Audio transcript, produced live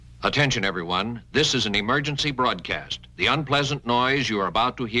Attention, everyone. This is an emergency broadcast. The unpleasant noise you are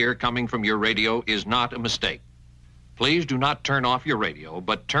about to hear coming from your radio is not a mistake. Please do not turn off your radio,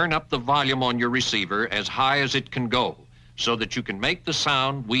 but turn up the volume on your receiver as high as it can go so that you can make the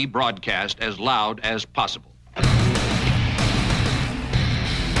sound we broadcast as loud as possible.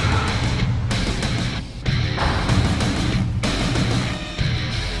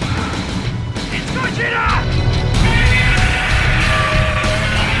 It's Gojira!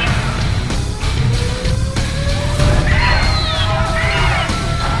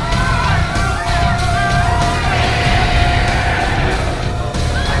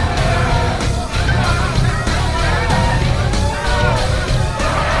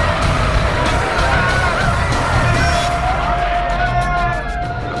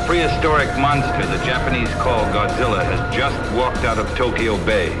 Prehistoric monster the Japanese call Godzilla has just walked out of Tokyo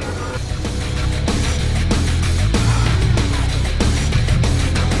Bay.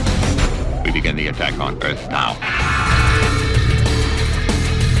 We begin the attack on Earth now.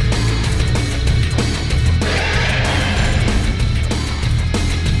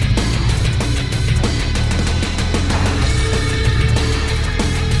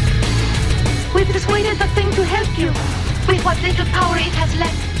 We've persuaded the thing to help you with what little power it has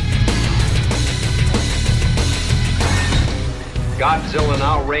left. Godzilla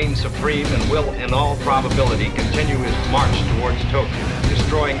now reigns supreme and will, in all probability, continue his march towards Tokyo,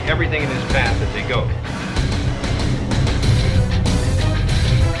 destroying everything in his path as he goes.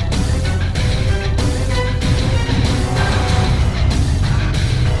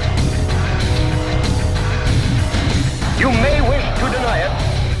 You may wish to deny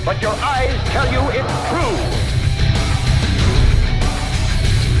it, but your eyes tell you it's true.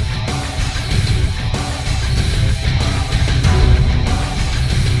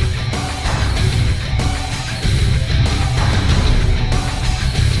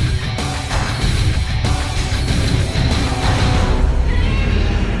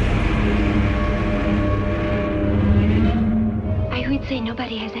 Say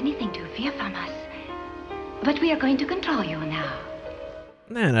nobody has anything to fear from us. But we are going to control you now.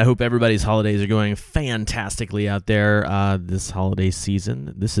 And I hope everybody's holidays are going fantastically out there this holiday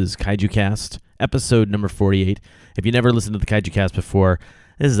season. This is Kaiju Cast, episode number 48. If you never listened to the Kaiju Cast before,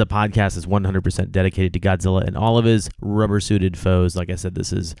 this is a podcast that's 100% dedicated to Godzilla and all of his rubber-suited foes. Like I said,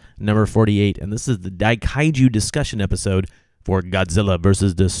 this is number 48, and this is the Daikaiju discussion episode for Godzilla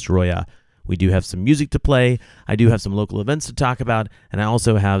vs. Destoroyah. We do have some music to play, I do have some local events to talk about, and I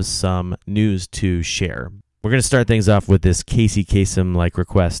also have some news to share. We're going to start things off with this Casey Kasem-like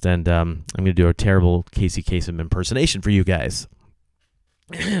request, and I'm going to do a terrible Casey Kasem impersonation for you guys.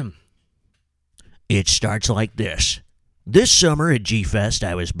 It starts like this. This summer at G-Fest,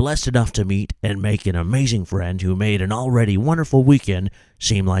 I was blessed enough to meet and make an amazing friend who made an already wonderful weekend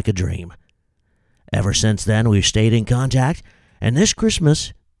seem like a dream. Ever since then, we've stayed in contact, and this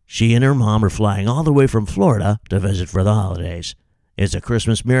Christmas, she and her mom are flying all the way from Florida to visit for the holidays. It's a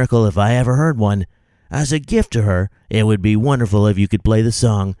Christmas miracle if I ever heard one. As a gift to her, it would be wonderful if you could play the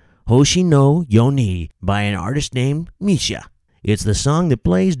song Hoshi no Yoni by an artist named Misha. It's the song that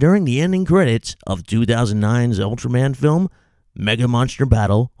plays during the ending credits of 2009's Ultraman film, Mega Monster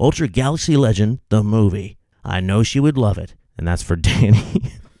Battle, Ultra Galaxy Legend, the movie. I know she would love it. And that's for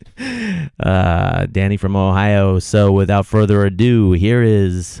Danny. Danny from Ohio. So without further ado, here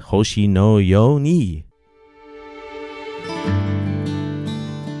is Hoshi no Yoni.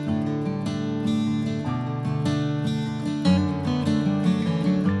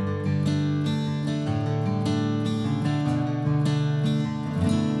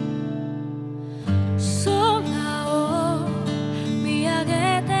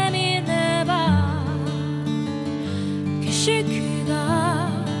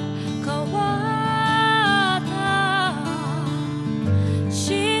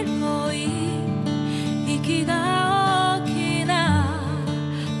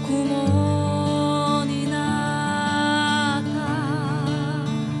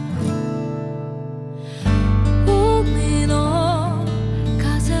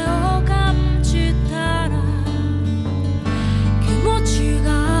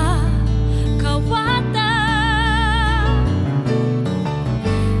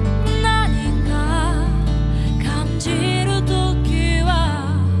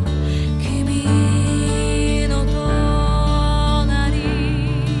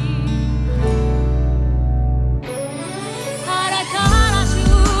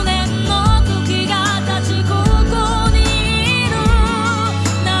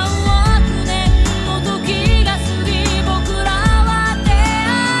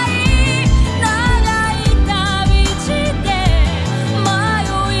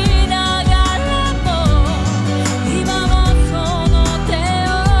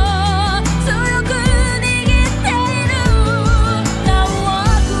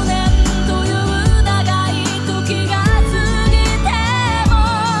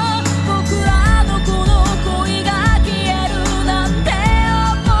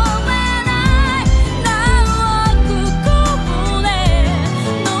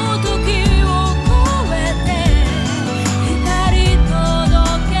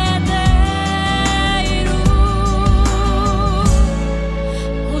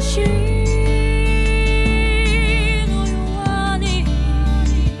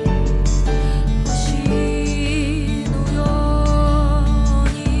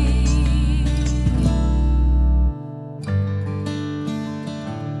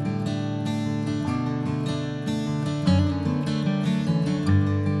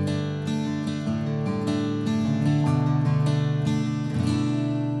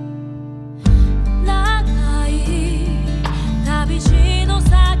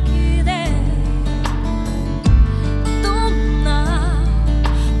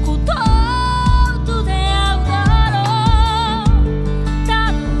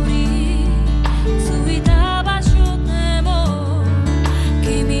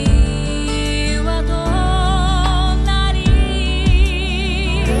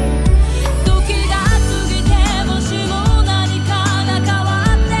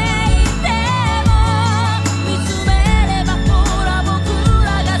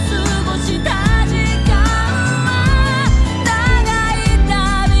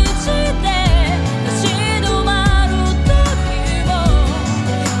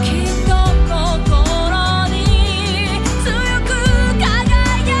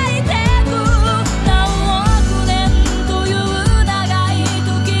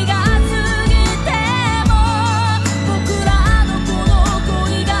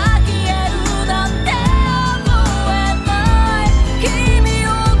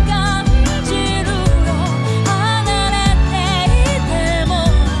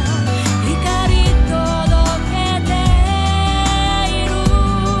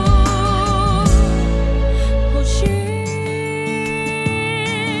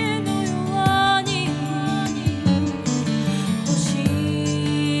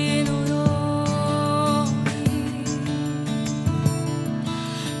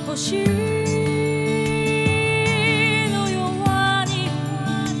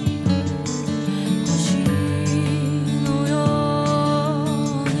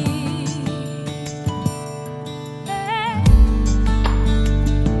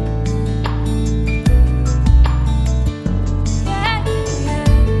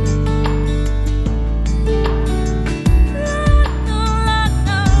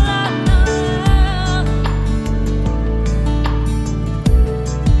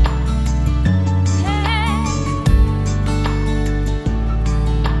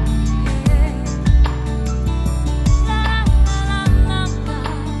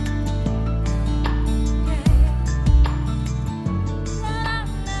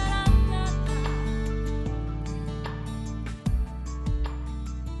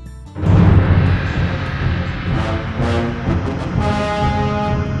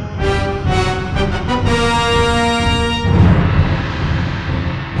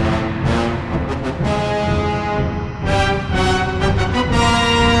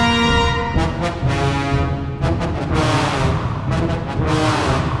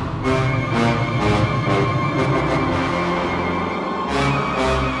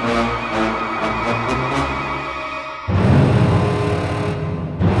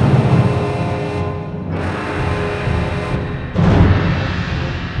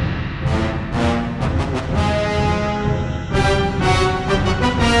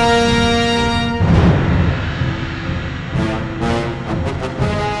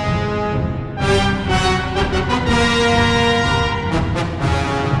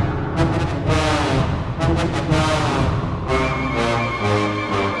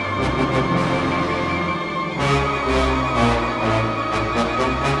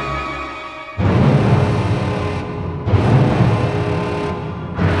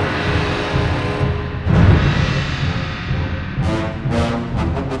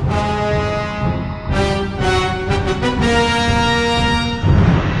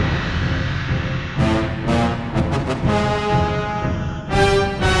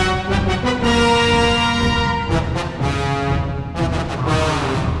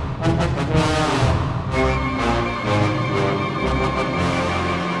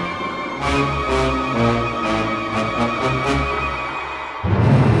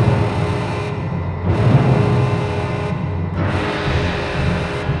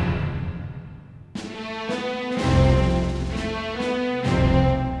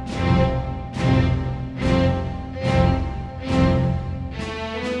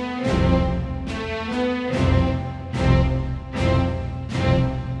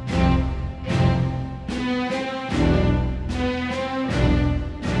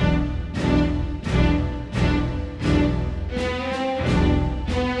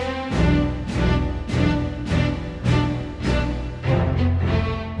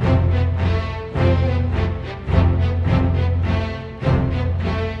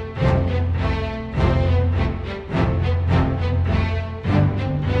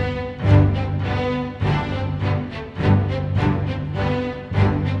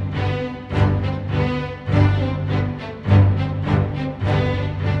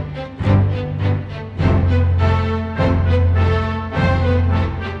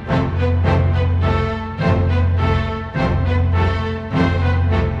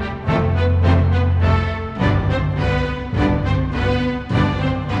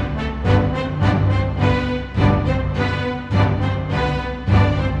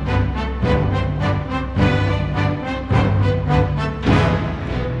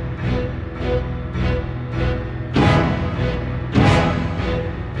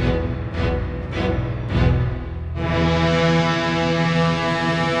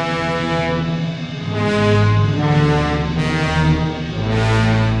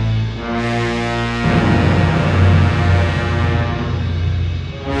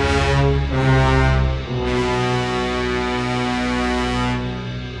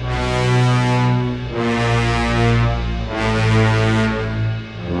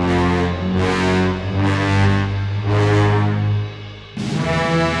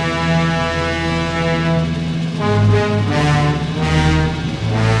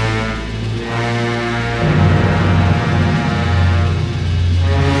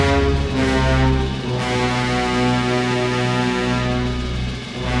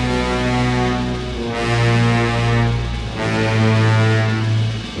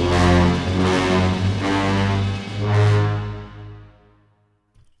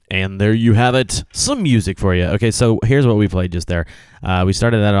 And there you have it, some music for you. Okay, so here's what we played just there. We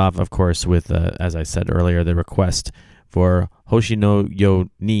started that off, of course, with, as I said earlier, the request for Hoshi no Yo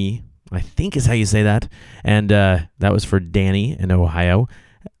Ni, I think is how you say that. And that was for Danny in Ohio.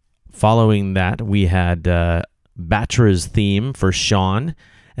 following that, we had Batra's theme for Sean.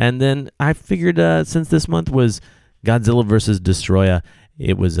 And then I figured since this month was Godzilla vs. Destroya,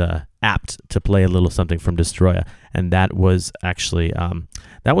 it was apt to play a little something from Destroya. And that was actually,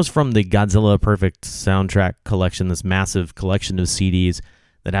 that was from the Godzilla Perfect soundtrack collection, this massive collection of CDs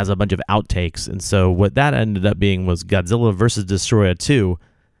that has a bunch of outtakes. And so what that ended up being was Godzilla vs. Destroya 2.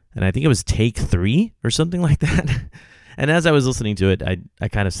 And I think it was take 3 or something like that. And as I was listening to it, I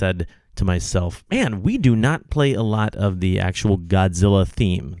kind of said to myself, man, we do not play a lot of the actual Godzilla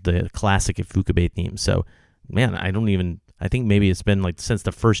theme, the classic Ifukube theme. So, man, I think maybe it's been like since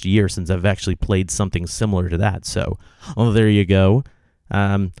the first year since I've actually played something similar to that. So, there you go.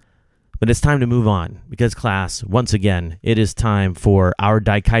 But it's time to move on because, class, once again, it is time for our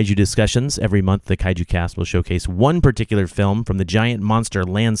Daikaiju discussions. Every month, the Kaiju Cast will showcase one particular film from the giant monster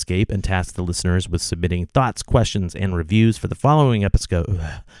landscape and task the listeners with submitting thoughts, questions, and reviews for the following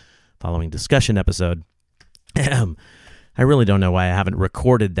discussion episode. I really don't know why I haven't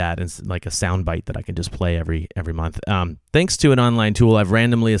recorded that as like a soundbite that I can just play every month. Thanks to an online tool, I've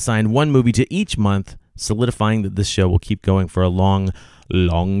randomly assigned one movie to each month, solidifying that this show will keep going for a long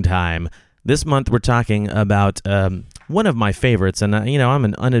time. This month we're talking about one of my favorites, and I'm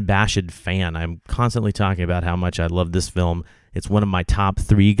an unabashed fan. I'm constantly talking about how much I love this film. It's one of my top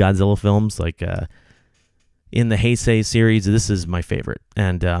 3 Godzilla films. Like in the Heisei series, this is my favorite,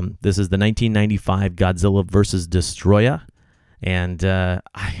 and this is the 1995 Godzilla vs. Destroya. And I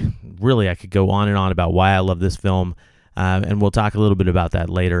could go on and on about why I love this film, and we'll talk a little bit about that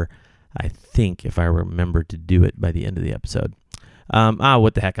later. I think if I remember to do it by the end of the episode.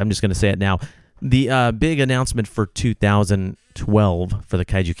 What the heck? I'm just going to say it now. The big announcement for 2012 for the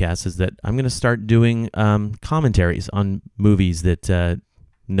Kaiju Cast is that I'm going to start doing commentaries on movies that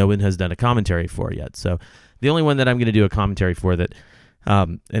no one has done a commentary for yet. So the only one that I'm going to do a commentary for that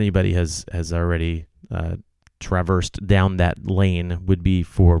anybody has already traversed down that lane would be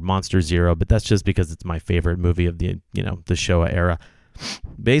for Monster Zero, but that's just because it's my favorite movie of the Showa era.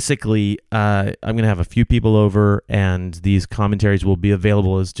 Basically, I'm going to have a few people over, and these commentaries will be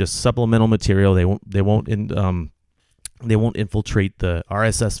available as just supplemental material. They won't infiltrate the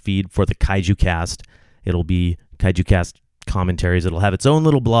RSS feed for the Kaiju Cast. It'll be Kaiju Cast commentaries. It'll have its own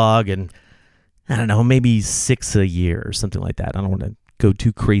little blog, and I don't know, maybe 6 a year or something like that. I don't want to go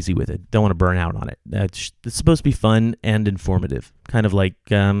too crazy with it. Don't want to burn out on it. It's supposed to be fun and informative, kind of like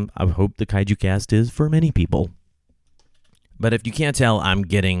I hope the Kaiju Cast is for many people. But if you can't tell, I'm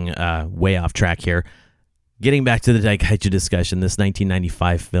getting way off track here. Getting back to the Daikaiju discussion, this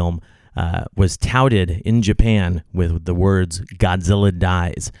 1995 film was touted in Japan with the words "Godzilla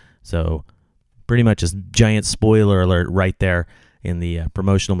dies." So pretty much a giant spoiler alert right there in the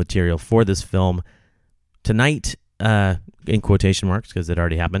promotional material for this film. Tonight, in quotation marks, because it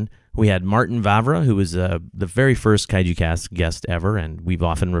already happened, we had Martin Vavra, who was the very first Kaiju Cast guest ever, and we've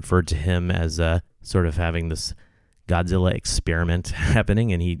often referred to him as sort of having this Godzilla experiment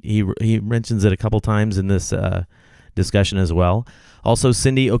happening, and he mentions it a couple times in this discussion as well. Also,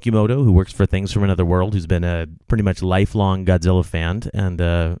 Cindy Okimoto, who works for Things from Another World, who's been a pretty much lifelong Godzilla fan and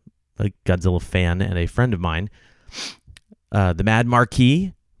a friend of mine. The Mad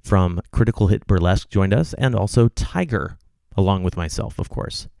Marquis from Critical Hit Burlesque joined us, and also Tiger, along with myself, of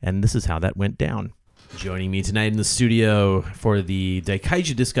course. And this is how that went down. Joining me tonight in the studio for the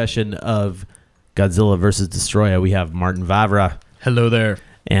Daikaiju discussion of Godzilla vs. Destroya, we have Martin Vavra. Hello there.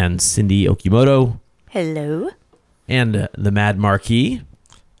 And Cindy Okimoto. Hello. And the Mad Marquis.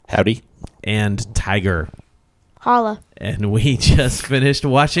 Howdy. And Tiger. Holla. And we just finished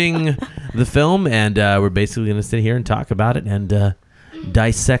watching the film, and we're basically going to sit here and talk about it and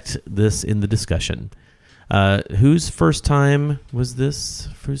dissect this in the discussion. Whose first time was this?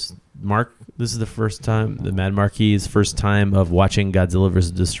 Mark? This is the first time, the Mad Marquis' first time of watching Godzilla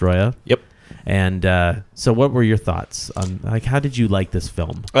vs. Destroya. Yep. And so what were your thoughts on, like, how did you like this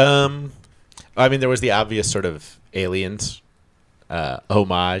film? I mean, there was the obvious sort of Aliens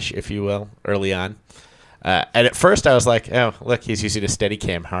homage, if you will, early on. And at first I was like, oh, look, he's using a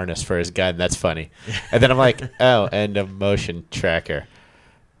Steadicam harness for his gun. That's funny. And then I'm like, oh, and a motion tracker.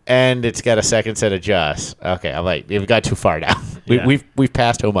 And it's got a second set of jaws. Okay, I'm like, we've got too far now. Yeah. We've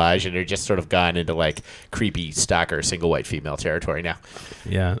passed homage, and they're just sort of gone into like creepy stalker single white female territory now.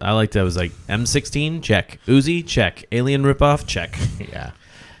 Yeah, I liked that. It was like M16, check. Uzi, check. Alien ripoff, check. Yeah.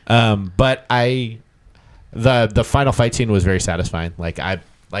 But the final fight scene was very satisfying. Like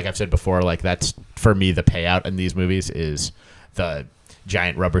I've said before, like that's for me the payout in these movies is the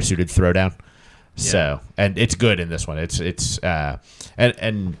giant rubber suited throwdown. So, and it's good in this one.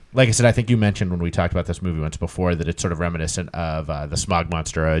 And like I said, I think you mentioned when we talked about this movie once before that it's sort of reminiscent of the smog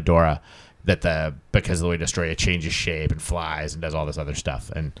monster Odora, that because of the way Destroyer changes shape and flies and does all this other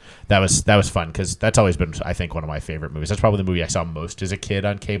stuff. And that was fun because that's always been, I think, one of my favorite movies. That's probably the movie I saw most as a kid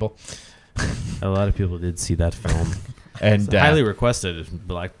on cable. A lot of people did see that film. And it's highly requested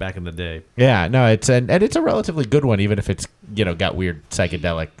back in the day. Yeah, no, it's a relatively good one, even if it's got weird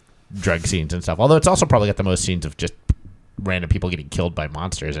psychedelic drug scenes and stuff. Although it's also probably got the most scenes of just random people getting killed by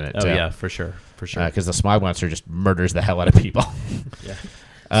monsters in it. Oh yeah, for sure. Because the smog monster just murders the hell out of people.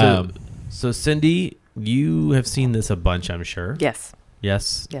 Yeah. So Cindy, you have seen this a bunch, I'm sure. Yes.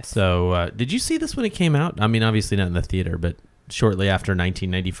 Yes. So did you see this when it came out? I mean, obviously not in the theater, but shortly after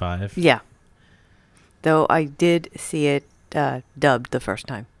 1995. Yeah. Though I did see it dubbed the first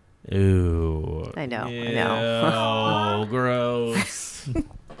time. Ooh. I know. Oh, gross.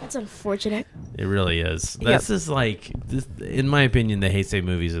 That's unfortunate. It really is. This is in my opinion, the Heisei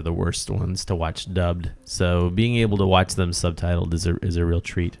movies are the worst ones to watch dubbed. So being able to watch them subtitled is a real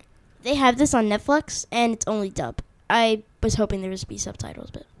treat. They have this on Netflix, and it's only dub. I was hoping there would be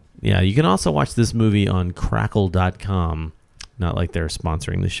subtitles, but... Yeah, you can also watch this movie on Crackle.com. Not like they're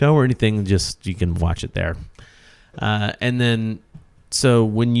sponsoring the show or anything, just you can watch it there. And then, so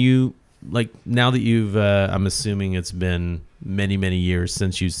when you, now that you've, I'm assuming it's been many, many years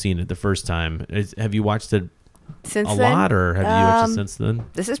since you've seen it the first time. Have you watched it since a then? lot, or have you watched it since then?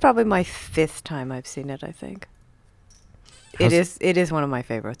 This is probably my 5th time I've seen it, I think. It is one of my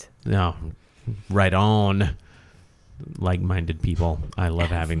favorites. No, right on. Like-minded people. I love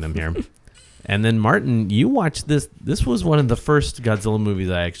having them here. And then, Martin, you watched this. This was one of the first Godzilla movies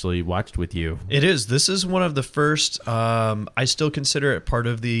I actually watched with you. It is. This is one of the first. I still consider it part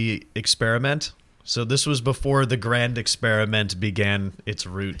of the experiment. So this was before the grand experiment began its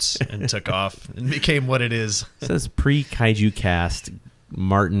roots and took off and became what it is. It says pre-Kaiju cast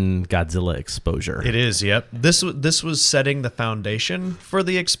Martin Godzilla exposure. It is, yep. This was setting the foundation for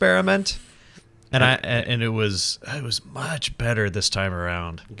the experiment. And it was much better this time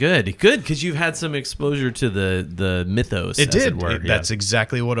around. Good, because you've had some exposure to the mythos. It did. That's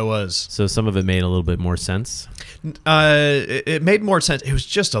exactly what it was. So some of it made a little bit more sense. It made more sense. It was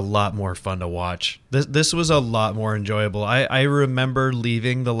just a lot more fun to watch. This was a lot more enjoyable. I remember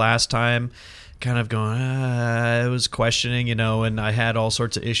leaving the last time, kind of going, I was questioning, and I had all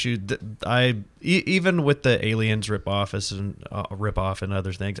sorts of issues. Even with the Aliens ripoff and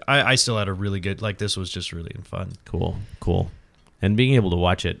other things, I still had a really good, this was just really fun. Cool. And being able to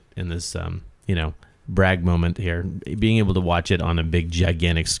watch it in this, brag moment here, being able to watch it on a big,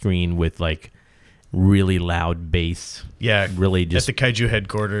 gigantic screen with really loud bass. Yeah. Really just. At the Kaiju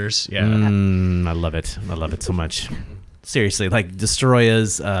headquarters. Yeah. I love it. I love it so much. Seriously,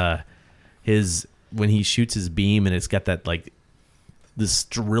 Destroya's, when he shoots his beam and it's got that this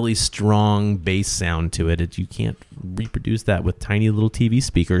really strong bass sound to it, you can't reproduce that with tiny little TV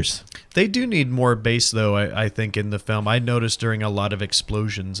speakers. They do need more bass, though, I think, in the film. I noticed during a lot of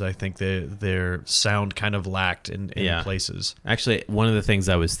explosions, I think their sound kind of lacked in places. Actually, one of the things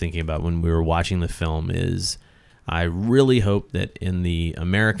I was thinking about when we were watching the film is I really hope that in the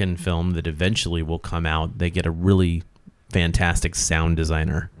American film that eventually will come out, they get a really fantastic sound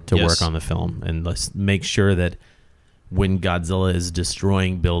designer to work on the film, and let's make sure that when Godzilla is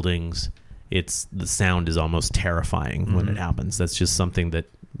destroying buildings, the sound is almost terrifying when it happens. That's just something that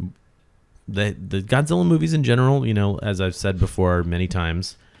the Godzilla movies in general, as I've said before many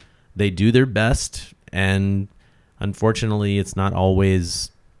times, they do their best, and unfortunately it's not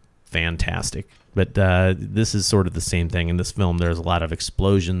always fantastic. But this is sort of the same thing. In this film, there's a lot of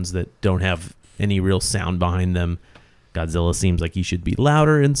explosions that don't have any real sound behind them. Godzilla seems like he should be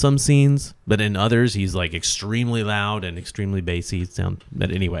louder in some scenes, but in others, he's extremely loud and extremely bassy sound.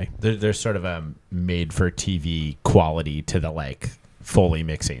 But anyway, there's sort of a made-for-TV quality to the Foley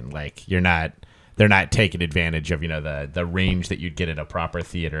mixing. They're not taking advantage of the range that you'd get at a proper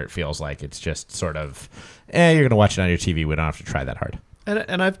theater. It feels like it's just sort of, you're gonna watch it on your TV. We don't have to try that hard.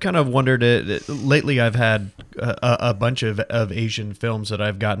 And I've kind of wondered it lately. I've had a bunch of Asian films that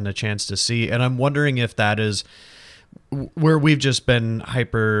I've gotten a chance to see, and I'm wondering if that is where we've just been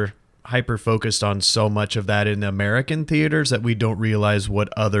hyper focused on so much of that in the American theaters that we don't realize what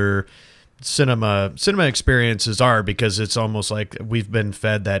other cinema experiences are, because it's almost like we've been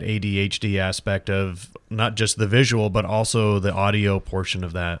fed that ADHD aspect of not just the visual, but also the audio portion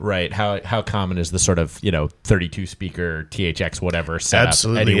of that. Right. How common is the sort of 32 speaker THX whatever setup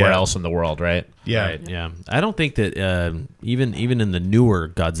Absolutely, anywhere yeah. else in the world, right? Yeah. Right. Yeah, I don't think that even in the newer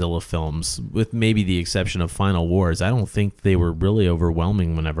Godzilla films, with maybe the exception of Final Wars, I don't think they were really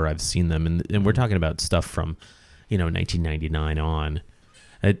overwhelming whenever I've seen them. And we're talking about stuff from 1999 on.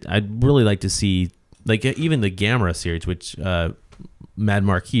 I'd really like to see like even the Gamera series, which Mad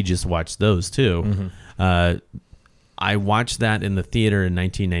Marquis just watched those too. Mm-hmm. I watched that in the theater in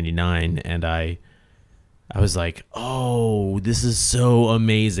 1999, and I was like, oh, this is so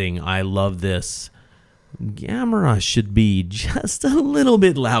amazing. I love this. Gamera should be just a little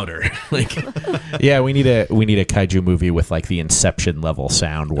bit louder. Like, yeah, we need a kaiju movie with like the Inception level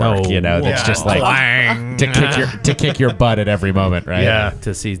sound work. That's just like to kick your butt at every moment, right? Yeah,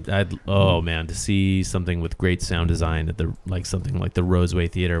 to see something with great sound design at something like the Roseway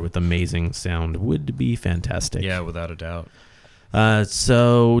Theater with amazing sound would be fantastic. Yeah, without a doubt.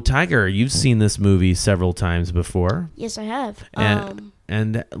 So Tiger, you've seen this movie several times before. Yes, I have.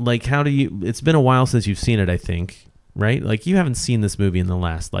 And like, how do you? It's been a while since you've seen it, I think, right? Like, you haven't seen this movie in the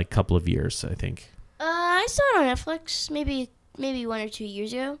last like couple of years, I think. I saw it on Netflix maybe 1 or 2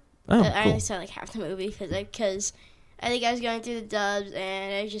 years ago. Oh, I cool. only saw like half the movie because I think I was going through the dubs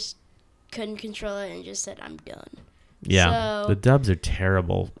and I just couldn't control it and just said I'm done. Yeah, so, the dubs are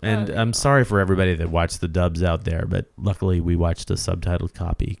terrible, and I'm sorry for everybody that watched the dubs out there, but luckily we watched a subtitled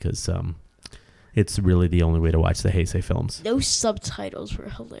copy because it's really the only way to watch the Heisei films. Those subtitles were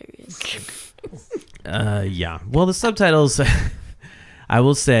hilarious. Yeah. Well, the subtitles, I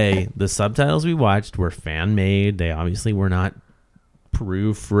will say, the subtitles we watched were fan-made. They obviously were not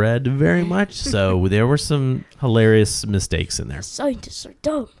proofread very much, so there were some hilarious mistakes in there. Scientists are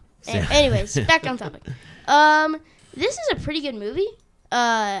dumb. Anyways, back on topic. This is a pretty good movie.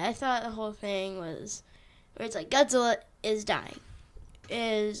 I thought the whole thing was where it's like Godzilla is dying.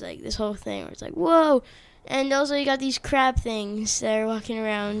 Is like this whole thing where it's like, whoa. And also you got these crab things that are walking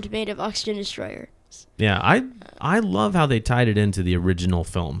around made of oxygen destroyers. Yeah, I love how they tied it into the original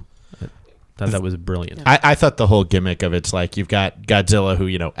film. I thought that was brilliant. I thought the whole gimmick of it's like you've got Godzilla who,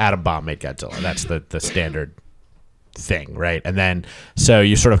 Atom Bomb made Godzilla. That's the standard thing, right? And then so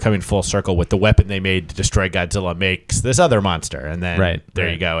you're sort of coming full circle with the weapon they made to destroy Godzilla makes this other monster, and then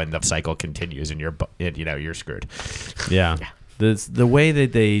you go, and the cycle continues, and you're screwed. Yeah. The way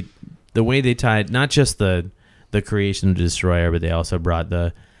they tied not just the creation of the Destroyer, but they also brought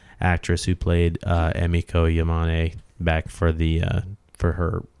the actress who played Emiko Yamane back for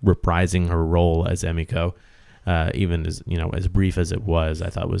her reprising her role as Emiko, even as brief as it was. I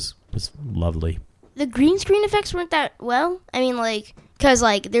thought was lovely. The green screen effects weren't that well. I mean, because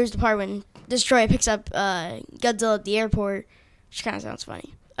there's the part when Destroyer picks up Godzilla at the airport, which kind of sounds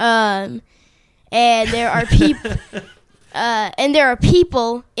funny. And there are people. And there are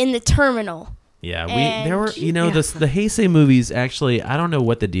people in the terminal. Yeah, there were the Heisei movies. Actually, I don't know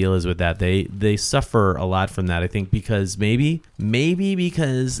what the deal is with that. They suffer a lot from that. I think because maybe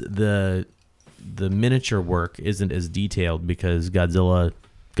because the miniature work isn't as detailed because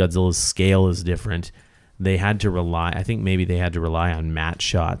Godzilla's scale is different. They had to rely. I think maybe they had to rely on matte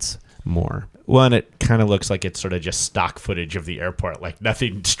shots more. Well, and it kind of looks like it's sort of just stock footage of the airport. Like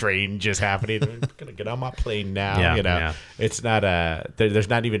nothing strange is happening. I'm gonna get on my plane now. Yeah. It's not there's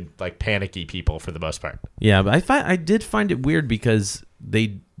not even like panicky people for the most part. Yeah, but I did find it weird because they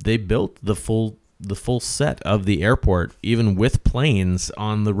built the full set of the airport even with planes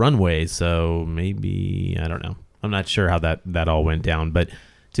on the runway. So maybe I don't know. I'm not sure how that all went down. But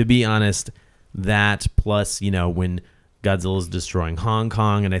to be honest, that plus when Godzilla's destroying Hong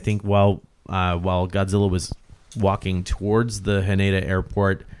Kong, and I think while Godzilla was walking towards the Haneda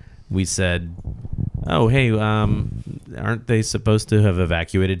airport, we said, oh, hey, aren't they supposed to have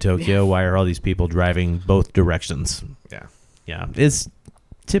evacuated Tokyo? Why are all these people driving both directions? Yeah. It's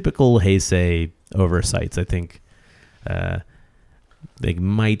typical Heisei oversights. I think they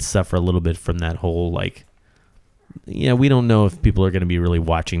might suffer a little bit from that whole, we don't know if people are going to be really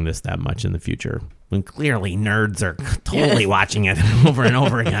watching this that much in the future. When clearly nerds are totally watching it over and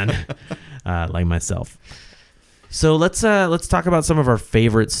over again, like myself. So let's talk about some of our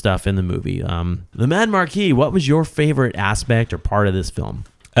favorite stuff in the movie. The Mad Marquis, what was your favorite aspect or part of this film?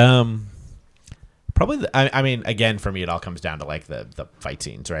 Probably, I mean, again, for me, it all comes down to the fight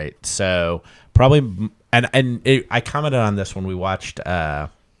scenes, right? So probably, I commented on this when we watched the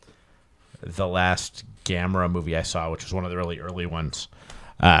last Gamera movie I saw, which was one of the really early ones.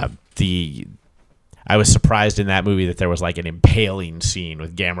 I was surprised in that movie that there was an impaling scene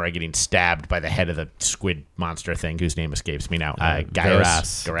with Gamera getting stabbed by the head of the squid monster thing, whose name escapes me now.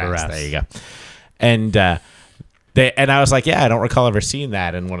 Gaius. There you go. And I was like, yeah, I don't recall ever seeing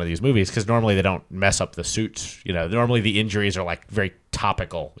that in one of these movies because normally they don't mess up the suits. Normally the injuries are like very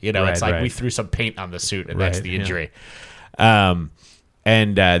topical. It's like we threw some paint on the suit and that's the injury. And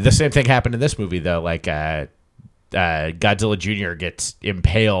the same thing happened in this movie though. Like Godzilla Jr. gets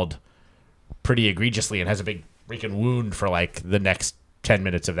impaled pretty egregiously and has a big freaking wound for like the next 10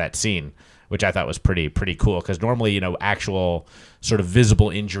 minutes of that scene, which I thought was pretty cool because normally actual sort of visible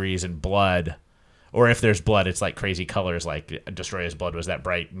injuries and blood. Or if there's blood, it's like crazy colors. Like Destroyer's blood was that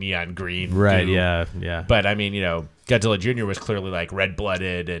bright neon green. Right. Blue. Yeah. But I mean, Godzilla Jr. was clearly like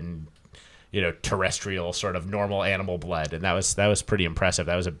red-blooded and terrestrial sort of normal animal blood, and that was pretty impressive.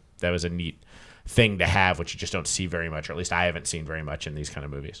 That was a neat thing to have, which you just don't see very much, or at least I haven't seen very much in these kind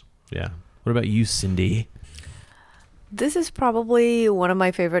of movies. Yeah. What about you, Cindy? This is probably one of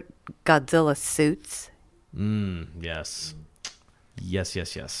my favorite Godzilla suits. Yes. Yes.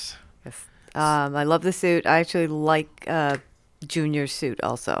 Yes. I love the suit. I actually like Junior's suit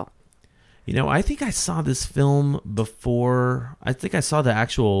also. I think I saw this film before. I think I saw the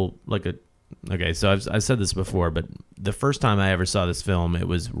actual okay, so I've said this before, but the first time I ever saw this film, it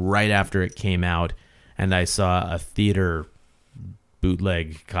was right after it came out, and I saw a theater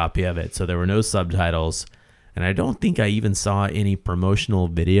bootleg copy of it, so there were no subtitles, and I don't think I even saw any promotional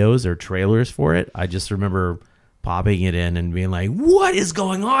videos or trailers for it. I just remember popping it in and being like, what is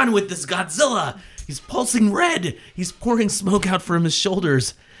going on with this Godzilla? He's pulsing red. He's pouring smoke out from his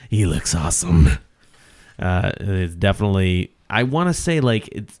shoulders. He looks awesome. It's definitely, I want to say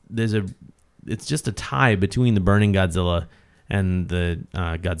it's just a tie between the Burning Godzilla and the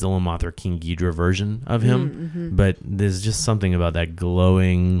Godzilla Mothra King Ghidorah version of him. But there's just something about that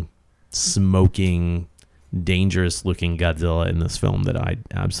glowing, smoking, dangerous looking Godzilla in this film that I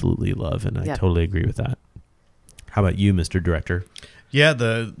absolutely love. And I totally agree with that. How about you, Mr. Director? Yeah,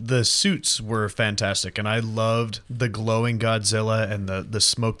 the suits were fantastic, and I loved the glowing Godzilla and the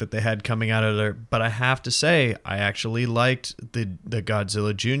smoke that they had coming out of there. But I have to say, I actually liked the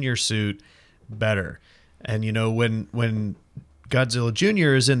Godzilla Jr. suit better. And when Godzilla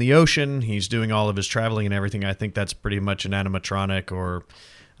Jr. is in the ocean, he's doing all of his traveling and everything. I think that's pretty much an animatronic, or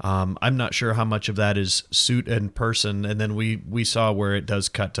I'm not sure how much of that is suit and person. And then we saw where it does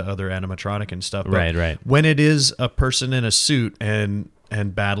cut to other animatronic and stuff. But right. When it is a person in a suit and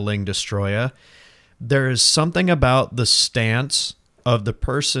battling Destroya, there is something about the stance of the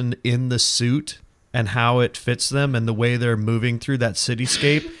person in the suit and how it fits them and the way they're moving through that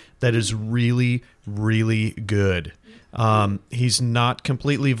cityscape that is really, really good. He's not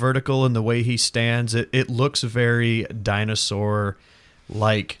completely vertical in the way he stands. It looks very dinosaur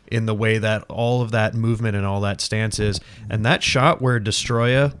like in the way that all of that movement and all that stance is. And that shot where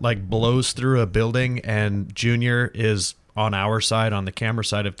Destroya blows through a building and Junior is on our side, on the camera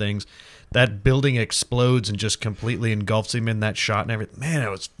side of things, that building explodes and just completely engulfs him in that shot and everything.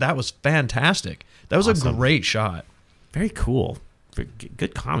 Man, that was fantastic. That was awesome. A great shot. Very cool.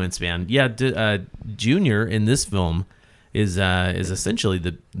 Good comments, man. Yeah, Junior in this film is essentially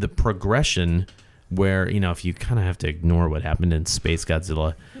the progression where, if you kind of have to ignore what happened in Space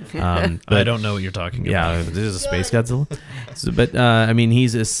Godzilla. But I don't know what you're talking about. Yeah, this is a Space Godzilla. But,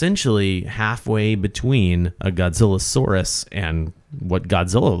 he's essentially halfway between a Godzillasaurus and what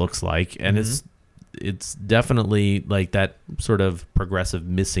Godzilla looks like. And it's definitely like that sort of progressive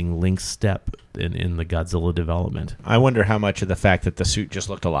missing link step in the Godzilla development. I wonder how much of the fact that the suit just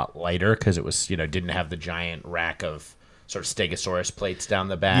looked a lot lighter because it was, didn't have the giant rack of sort of Stegosaurus plates down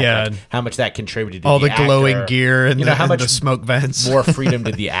the back. Yeah. How much that contributed to all the actor. Glowing gear and how much the smoke vents. More freedom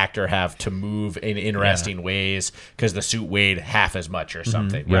did the actor have to move in interesting ways because the suit weighed half as much or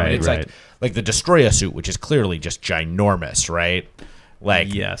something. Right, it's right. like the Destroya suit, which is clearly just ginormous, right?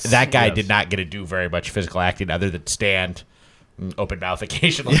 Yes. That guy did not get to do very much physical acting other than stand open mouth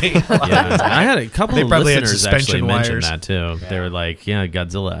occasionally. I had a couple of listeners actually mention wires. that too. Yeah. They were like,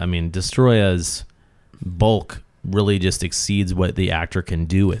 Godzilla, Destroya's bulk really just exceeds what the actor can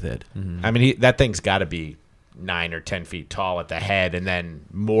do with it. Mm-hmm. That thing's got to be 9 or 10 feet tall at the head, and then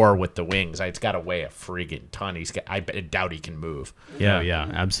more with the wings. It's got to weigh a friggin' ton. I doubt he can move. Yeah,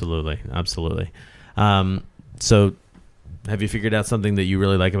 absolutely. So, have you figured out something that you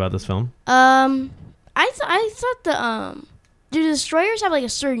really like about this film? I thought do Destroyers have a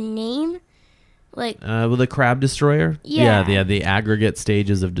certain name? The Crab Destroyer? Yeah. The aggregate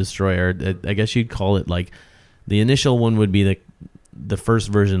stages of Destroyer. I guess you'd call it the initial one would be the first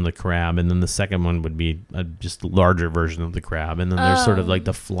version of the crab, and then the second one would be just a larger version of the crab, and then there's sort of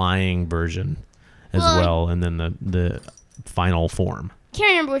the flying version as well, and then the final form.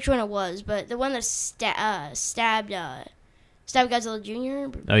 Can't remember which one it was, but the one that stabbed Godzilla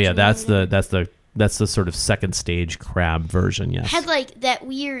Jr. Oh yeah, that's the that's the sort of second stage crab version. Yes. Had like that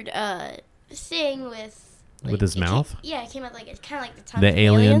weird thing with his mouth. It came out like it's kind of like the tongue. The of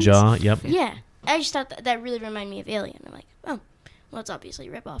alien aliens. jaw. Yep. Yeah, I just thought that really reminded me of Alien. I'm like, oh, well, it's obviously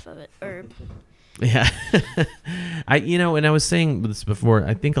a rip off of it. Or yeah, and I was saying this before.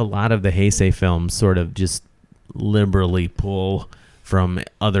 I think a lot of the Heisei films sort of just liberally pull from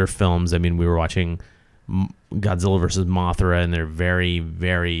other films. I mean, we were watching Godzilla versus Mothra, and they're very,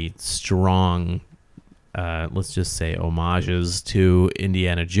 very strong. Let's just say homages to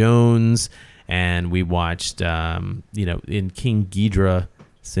Indiana Jones. And we watched, in King Ghidorah,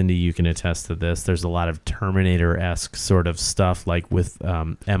 Cindy, you can attest to this. There's a lot of Terminator-esque sort of stuff, like with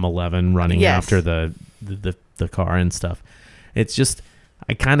M11 running after the car and stuff. It's just,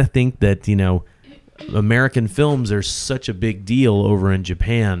 I kind of think that, American films are such a big deal over in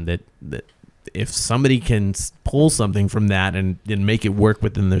Japan that if somebody can pull something from that and make it work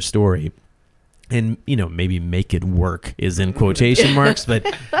within their story, and, maybe make it work is in quotation marks, but...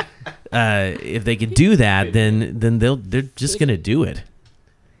 if they could do that, then they're just gonna do it.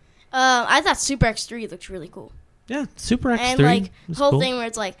 I thought Super X3 looked really cool. Yeah, Super X3. And like the whole thing where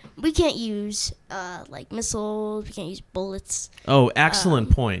it's like we can't use like missiles, we can't use bullets. Oh,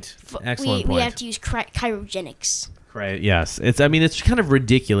 excellent point. Excellent point. We have to use cryogenics. Right. Yes. It's kind of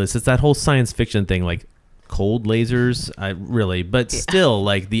ridiculous. It's that whole science fiction thing, like cold lasers. But still,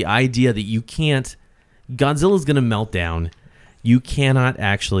 like the idea that you can't. Godzilla's gonna melt down. You cannot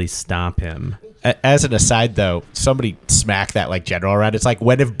actually stop him. As an aside, though, somebody smack that like general around. It's like,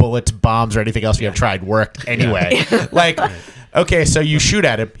 when have bullets, bombs, or anything else you have tried worked anyway? Like, okay, so you shoot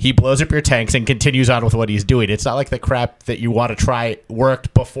at him, he blows up your tanks and continues on with what he's doing. It's not like the crap that you want to try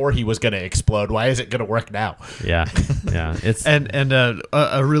worked before he was going to explode. Why is it going to work now? Yeah, yeah. It's and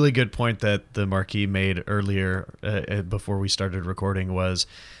a really good point that the Marquis made earlier before we started recording was,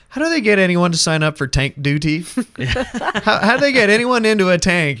 how do they get anyone to sign up for tank duty? How do they get anyone into a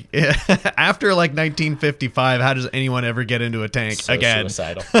tank after like 1955? How does anyone ever get into a tank again?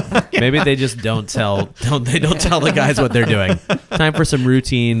 Suicidal. Maybe they just don't tell the guys what they're doing. Time for some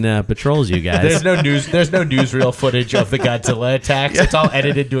routine patrols, you guys. There's no newsreel footage of the Godzilla attacks. It's all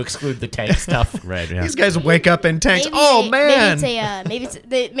edited to exclude the tank stuff. Right. Yeah. These guys wake up in tanks. Maybe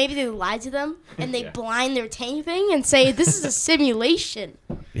they lie to them and they blind their tank thing and say this is a simulation.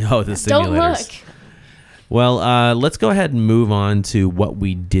 Oh, the simulators. Don't look. Well, let's go ahead and move on to what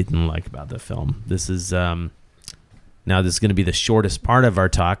we didn't like about the film. This is now this is going to be the shortest part of our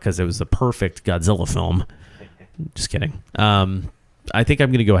talk because it was the perfect Godzilla film. Just kidding. I think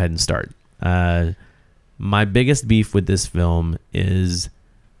I'm going to go ahead and start. My biggest beef with this film is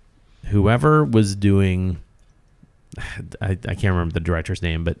whoever was doing. I can't remember the director's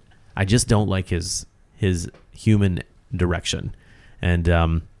name, but I just don't like his human direction.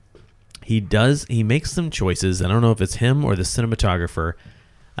 And he makes some choices. I don't know if it's him or the cinematographer.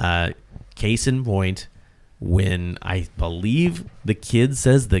 Case in point, when I believe the kid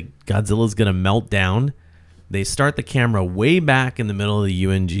says that Godzilla's going to melt down, they start the camera way back in the middle of the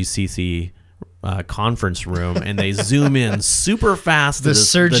UNGCC conference room, and they zoom in super fast. The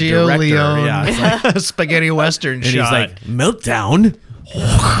Sergio Leone spaghetti western shot. And he's like, meltdown.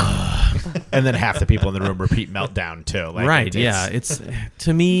 And then half the people in the room repeat meltdown too. Like, right? Yeah. It's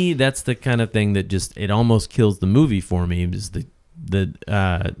to me that's the kind of thing that just it almost kills the movie for me. Is the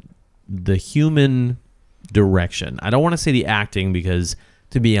human direction. I don't want to say the acting because,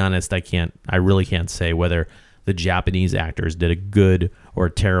 to be honest, I really can't say whether the Japanese actors did a good or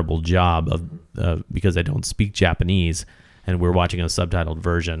a terrible job of because I don't speak Japanese and we're watching a subtitled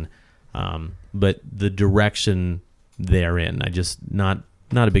version. But the direction therein, I just not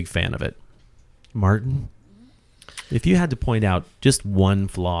a big fan of it. Martin, if you had to point out just one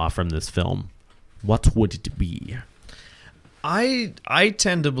flaw from this film, what would it be? I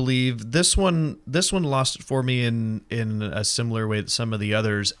tend to believe this one lost it for me in a similar way to some of the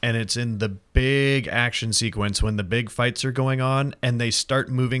others, and it's in the big action sequence when the big fights are going on and they start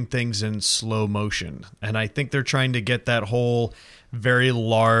moving things in slow motion. And I think they're trying to get that whole very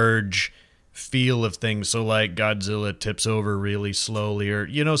large feel of things. So like Godzilla tips over really slowly,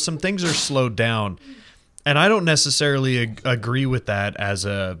 or some things are slowed down. And I don't necessarily agree with that as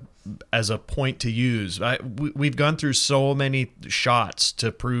a point to use. We've gone through so many shots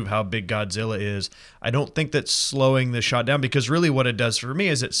to prove how big Godzilla is. I don't think that slowing the shot down, because really what it does for me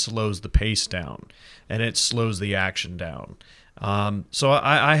is it slows the pace down and it slows the action down. So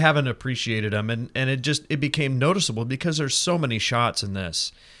I haven't appreciated them, and it became noticeable because there's so many shots in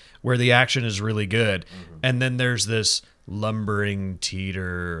this where the action is really good, and then there's this lumbering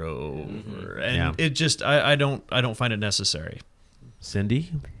teeter over, and it just I don't find it necessary.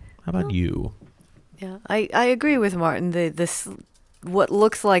 Cindy, how about you? Yeah, I agree with Martin. What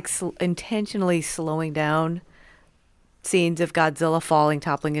looks like intentionally slowing down scenes of Godzilla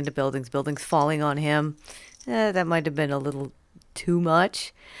toppling into buildings falling on him, that might have been a little too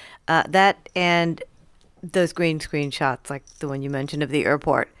much. That and those green screen shots, like the one you mentioned of the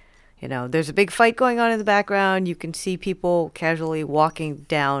airport. There's a big fight going on in the background. You can see people casually walking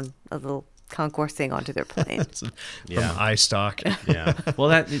down a little concourse thing onto their plane. From iStock. Yeah. Well,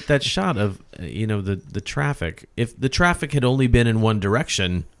 that shot of the traffic. If the traffic had only been in one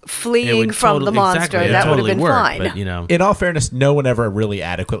direction, fleeing from the monster, that would have been fine. But, in all fairness, no one ever really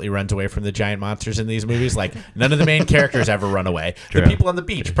adequately runs away from the giant monsters in these movies. Like, none of the main characters ever run away. True. The people on the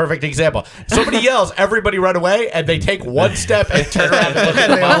beach, perfect example. Somebody yells, everybody run away, and they take one step and turn around and look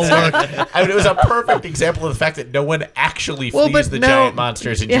at the monster. I mean, it was a perfect example of the fact that no one actually flees the giant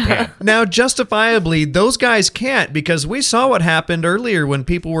monsters in Japan. Now, justifiably, those guys can't, because we saw what happened earlier when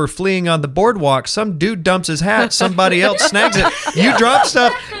people were fleeing on the boardwalk. Some dude dumps his hat, somebody else snags it. You drop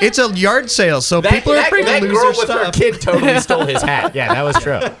stuff, it's a yard sale, so people are free to lose their stuff. That girl with her kid totally stole his hat. Yeah, that was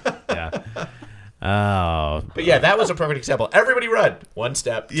true. Yeah. Oh. But yeah, that was a perfect example. Everybody run. One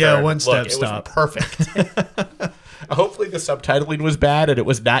step. Turn. One step, Look, stop. It was perfect. Hopefully the subtitling was bad and it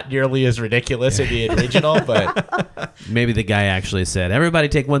was not nearly as ridiculous in the original, but maybe the guy actually said, everybody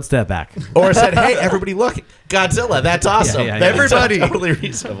take one step back. Or said, hey, everybody look, Godzilla, that's awesome. Yeah. Everybody, totally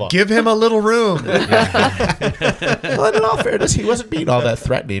reasonable. Give him a little room. Well, in all fairness, he wasn't being all that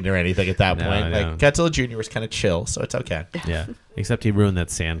threatening or anything at that point. No. Like, Godzilla Jr. was kind of chill, so it's okay. Yeah, except he ruined that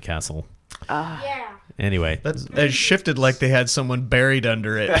sandcastle. Yeah. Anyway. That shifted like they had someone buried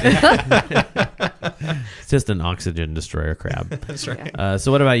under it. It's just an oxygen destroyer crab. That's right.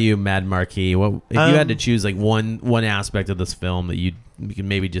 So what about you, Mad Marquis? What if you had to choose like one aspect of this film that you can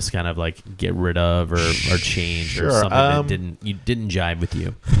maybe just kind of like get rid of or change or something that didn't jive with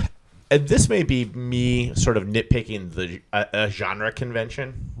you? And this may be me sort of nitpicking a genre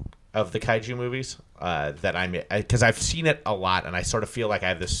convention of the kaiju movies because I've seen it a lot, and I sort of feel like I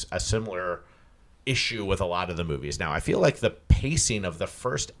have a similar issue with a lot of the movies. Now, I feel like the pacing of the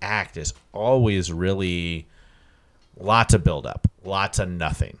first act is always really lots of build up, lots of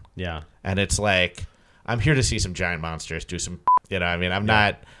nothing. Yeah, and it's like I'm here to see some giant monsters do some. I mean, I'm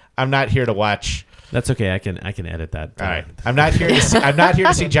not here to watch. That's okay. I can edit that. All right. I'm not here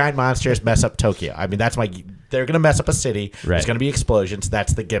to see giant monsters mess up Tokyo. I mean, they're going to mess up a city. Right. There's going to be explosions.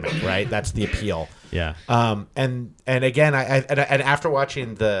 That's the gimmick, right? That's the appeal. Yeah. And again, and after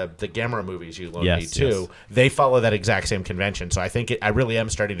watching the Gamera movies you loaned me too, they follow that exact same convention. So I think I really am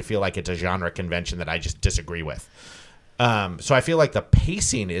starting to feel like it's a genre convention that I just disagree with. So I feel like the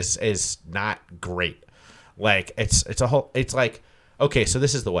pacing is not great. Like it's like. Okay, so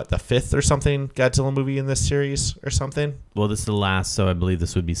this is the fifth or something Godzilla movie in this series or something? Well, this is the last, so I believe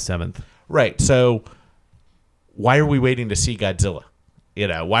this would be 7th. Right. So why are we waiting to see Godzilla?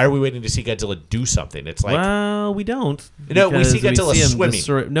 Why are we waiting to see Godzilla do something? It's like, well, we don't. No, we see Godzilla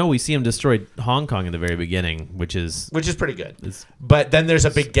swimming. We see him destroy Hong Kong in the very beginning, which is pretty good. But then there's a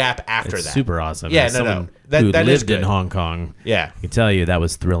big gap after that. Super awesome. Yeah, no. That who is lived good. in Hong Kong. Yeah, I can tell you that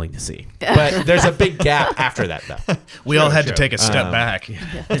was thrilling to see. But there's a big gap after that, though. We all had to take a step back,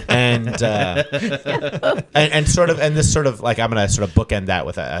 and this sort of like I'm gonna sort of bookend that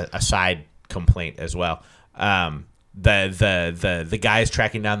with a side complaint as well. The guys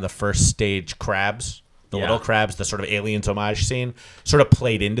tracking down the first stage crabs, the little crabs, the sort of Aliens homage scene, sort of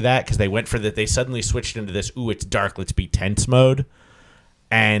played into that because they went for that. They suddenly switched into this, it's dark, let's be tense mode,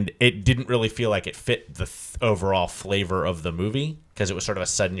 and it didn't really feel like it fit the overall flavor of the movie because it was sort of a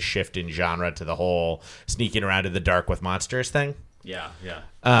sudden shift in genre to the whole sneaking around in the dark with monsters thing. Yeah.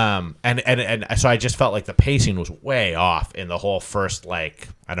 And so I just felt like the pacing was way off in the whole first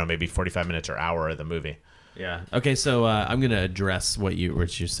maybe 45 minutes or hour of the movie. Yeah. Okay. So I'm going to address what you're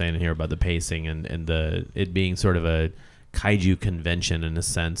saying here about the pacing and it being sort of a kaiju convention in a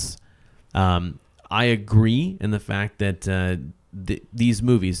sense. I agree in the fact that these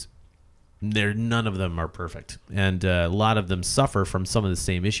movies, none of them are perfect, and a lot of them suffer from some of the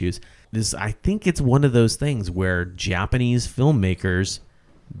same issues. I think it's one of those things where Japanese filmmakers,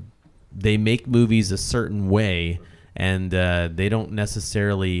 they make movies a certain way, and they don't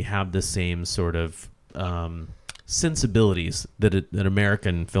necessarily have the same sort of sensibilities that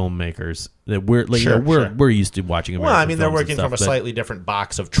American filmmakers that we're used to watching. American Well, I mean, they're films and working stuff, from a slightly different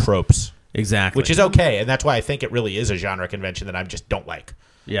box of tropes, exactly, which is okay, and that's why I think it really is a genre convention that I just don't like.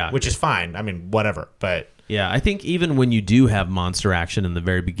 Yeah, which is fine. I mean, whatever, but yeah, I think even when you do have monster action in the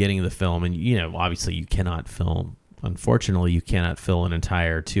very beginning of the film, and obviously you cannot film. Unfortunately, you cannot fill an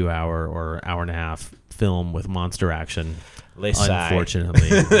entire 2-hour or hour and a half film with monster action. Unfortunately.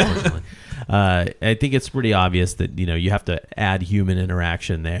 I think it's pretty obvious that you have to add human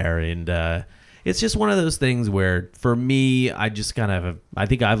interaction there, and it's just one of those things where, for me, I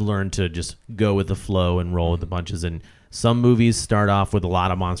think I've learned to just go with the flow and roll with the punches. And some movies start off with a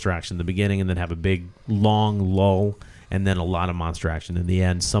lot of monster action in the beginning, and then have a big long lull, and then a lot of monster action in the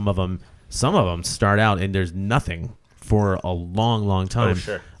end. Some of them start out and there's nothing for a long, long time.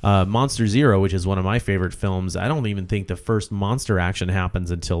 Oh, sure. Monster Zero, which is one of my favorite films, I don't even think the first monster action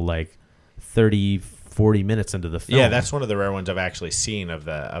happens until like 30-40 minutes into the film. Yeah, that's one of the rare ones I've actually seen of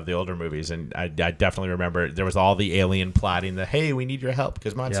the older movies, and I definitely remember there was all the alien plotting. Hey, we need your help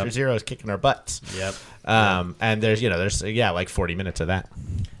because Monster Zero is kicking our butts. Yep. And there's like 40 minutes of that.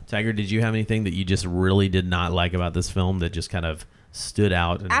 Tiger, did you have anything that you just really did not like about this film that just kind of stood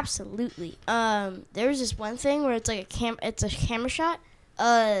out? Absolutely. There was this one thing where it's like it's a camera shot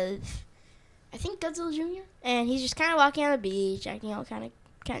of, I think, Godzilla Jr. and he's just kind of walking on the beach, acting all kind of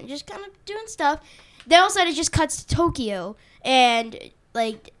doing stuff. Then all of a sudden it just cuts to Tokyo, and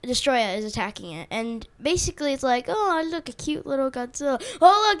like Destroya is attacking it, and basically it's like, oh look, a cute little Godzilla.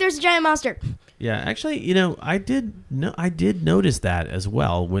 Oh look, there's a giant monster. Yeah, actually, I did notice that as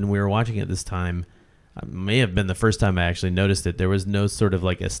well when we were watching it this time. It may have been the first time I actually noticed it. There was no sort of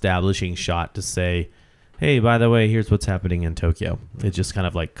like establishing shot to say, hey, by the way, here's what's happening in Tokyo. It just kind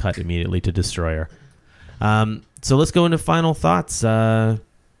of like cut immediately to Destroyer. So let's go into final thoughts.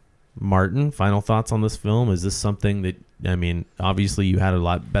 Martin, final thoughts on this film? Is this something that, obviously you had a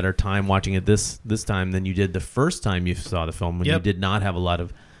lot better time watching it this time than you did the first time you saw the film when you did not have a lot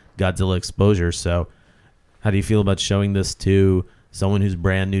of Godzilla exposure. So how do you feel about showing this to someone who's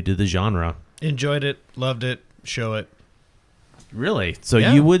brand new to the genre? Enjoyed it, loved it, show it. Really? So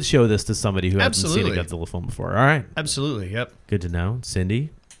you would show this to somebody who hasn't seen a Godzilla film before? All right. Absolutely, yep. Good to know.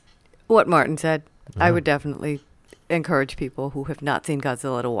 Cindy? What Martin said. I would definitely encourage people who have not seen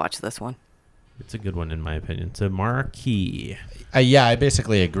Godzilla to watch this one. It's a good one, in my opinion. So, Marquis. Yeah, I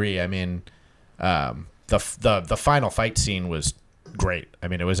basically agree. The final fight scene was great.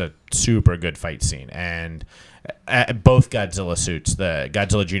 It was a super good fight scene, and both Godzilla suits, the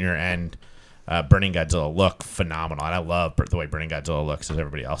Godzilla Jr. and Burning Godzilla, look phenomenal. And I love the way Burning Godzilla looks, as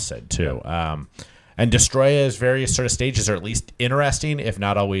everybody else said too. And Destroya's various sort of stages are at least interesting, if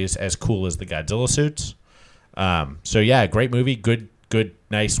not always as cool as the Godzilla suits. So yeah, great movie. Good,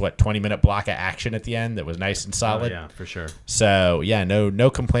 nice, 20-minute block of action at the end that was nice and solid. Oh, yeah, for sure. So yeah, no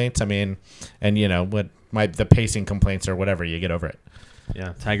complaints. And the pacing complaints or whatever, you get over it.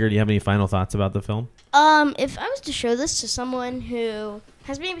 Yeah. Tiger, do you have any final thoughts about the film? If I was to show this to someone who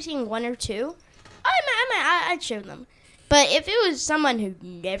has maybe seen one or two, I'd show them. But if it was someone who'd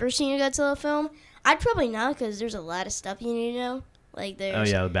never seen a Godzilla film, I'd probably not, because there's a lot of stuff you need to know. Like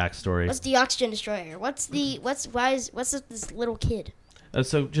there's the backstory. What's the oxygen destroyer? What's this little kid?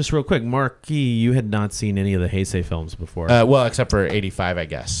 So just real quick, Marquis, you had not seen any of the Heisei films before. Well, except for 85, I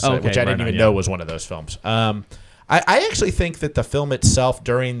guess, which I didn't even know was one of those films. I actually think that the film itself,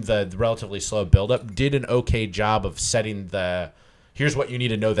 during the relatively slow buildup, did an okay job of setting here's what you need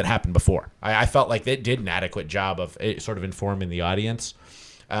to know that happened before. I felt like it did an adequate job of sort of informing the audience.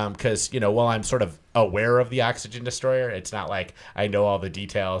 Because, while I'm sort of aware of the oxygen destroyer, it's not like I know all the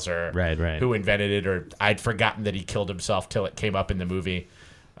details or who invented it, or I'd forgotten that he killed himself till it came up in the movie.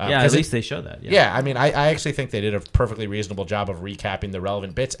 At least they show that. Yeah, I actually think they did a perfectly reasonable job of recapping the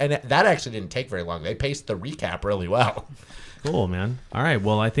relevant bits, and that actually didn't take very long. They paced the recap really well. Cool, man. All right,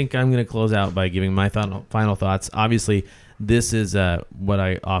 well, I think I'm going to close out by giving my final thoughts. Obviously, this is what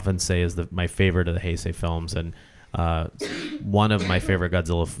I often say is my favorite of the Heisei films, and one of my favorite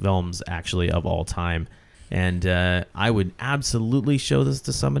Godzilla films, actually, of all time. And I would absolutely show this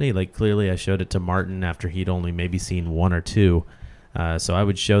to somebody. Like, clearly I showed it to Martin after he'd only maybe seen one or two. So I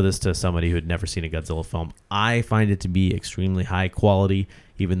would show this to somebody who had never seen a Godzilla film. I find it to be extremely high quality,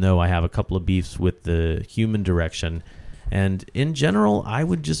 even though I have a couple of beefs with the human direction. And in general, I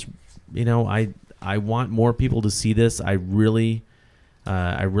would just, I want more people to see this. I really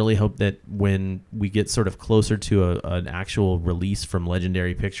hope that when we get sort of closer to an actual release from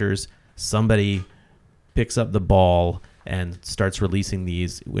Legendary Pictures, somebody picks up the ball and starts releasing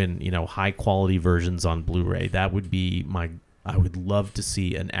these in high quality versions on Blu-ray. That would be I would love to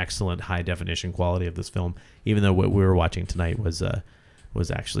see an excellent high definition quality of this film, even though what we were watching tonight was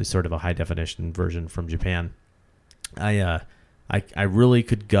actually sort of a high definition version from Japan. I really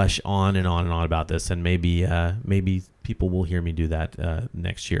could gush on and on and on about this, and maybe people will hear me do that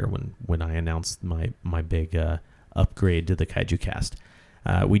next year when I announce my big upgrade to the Kaiju Cast.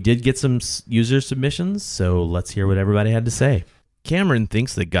 We did get some user submissions, so let's hear what everybody had to say. Cameron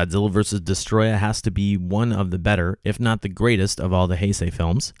thinks that Godzilla vs. Destroya has to be one of the better, if not the greatest, of all the Heisei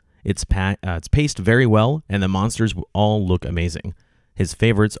films. It's paced very well, and the monsters all look amazing. His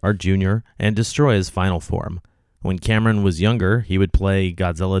favorites are Junior and Destroya's final form. When Cameron was younger, he would play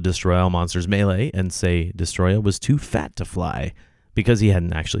Godzilla Destroy All Monsters Melee and say Destroya was too fat to fly, because he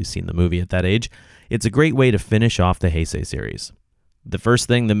hadn't actually seen the movie at that age. It's a great way to finish off the Heisei series. The first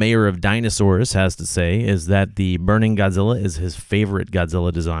thing the mayor of Dinosaurs has to say is that the Burning Godzilla is his favorite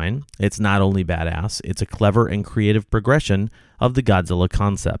Godzilla design. It's not only badass, it's a clever and creative progression of the Godzilla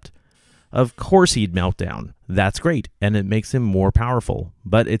concept. Of course he'd melt down. That's great, and it makes him more powerful,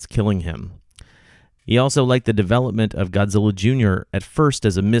 but it's killing him. He also liked the development of Godzilla Jr. at first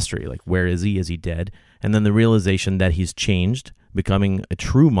as a mystery, like where is he? Is he dead? And then the realization that he's changed, becoming a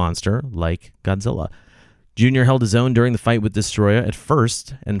true monster like Godzilla. Junior held his own during the fight with Destroya at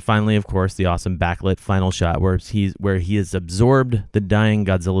first, and finally, of course, the awesome backlit final shot where he has absorbed the dying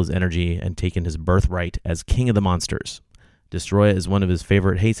Godzilla's energy and taken his birthright as king of the monsters. Destroya is one of his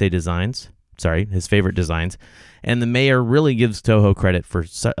favorite Heisei designs, and the mayor really gives Toho credit for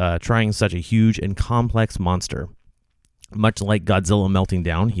trying such a huge and complex monster. Much like Godzilla melting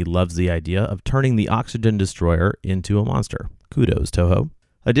down, he loves the idea of turning the Oxygen Destroyer into a monster. Kudos, Toho.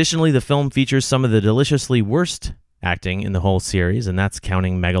 Additionally, the film features some of the deliciously worst acting in the whole series, and that's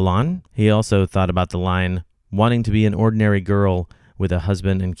counting Megalon. He also thought about the line, wanting to be an ordinary girl with a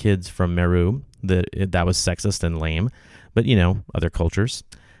husband and kids from Meru. That was sexist and lame, but other cultures.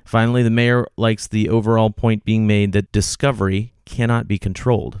 Finally, the mayor likes the overall point being made that discovery cannot be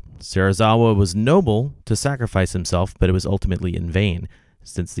controlled. Serizawa was noble to sacrifice himself, but it was ultimately in vain,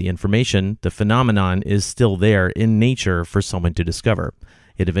 since the information, the phenomenon, is still there in nature for someone to discover.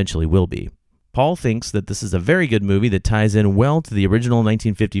 It eventually will be. Paul thinks that this is a very good movie that ties in well to the original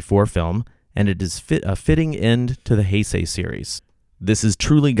 1954 film, and it is a fitting end to the Heisei series. This is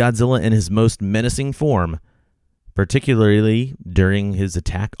truly Godzilla in his most menacing form, particularly during his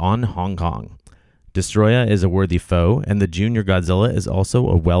attack on Hong Kong. Destroya is a worthy foe, and the Junior Godzilla is also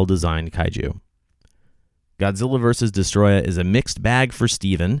a well-designed kaiju. Godzilla vs. Destroya is a mixed bag for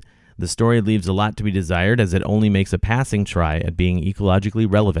Steven. The story leaves a lot to be desired, as it only makes a passing try at being ecologically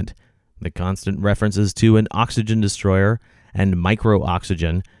relevant. The constant references to an oxygen destroyer and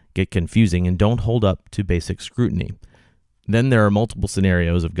micro-oxygen get confusing and don't hold up to basic scrutiny. Then there are multiple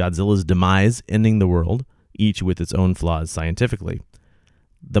scenarios of Godzilla's demise ending the world, each with its own flaws scientifically.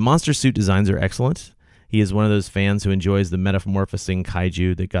 The monster suit designs are excellent. He is one of those fans who enjoys the metamorphosing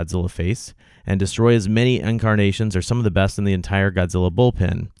kaiju that Godzilla face, and Destroya's many incarnations are some of the best in the entire Godzilla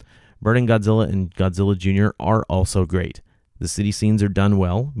bullpen. Burning Godzilla and Godzilla Jr. are also great. The city scenes are done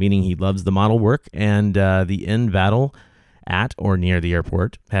well, meaning he loves the model work, and the end battle at or near the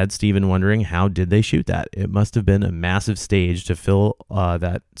airport had Steven wondering how did they shoot that. It must have been a massive stage to fill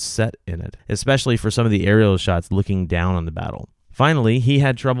that set in it, especially for some of the aerial shots looking down on the battle. Finally, he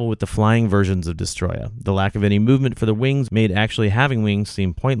had trouble with the flying versions of Destroya. The lack of any movement for the wings made actually having wings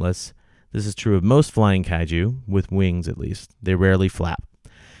seem pointless. This is true of most flying kaiju, with wings at least. They rarely flap.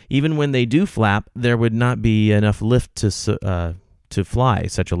 Even when they do flap, there would not be enough lift to fly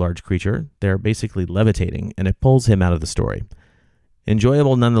such a large creature. They're basically levitating, and it pulls him out of the story.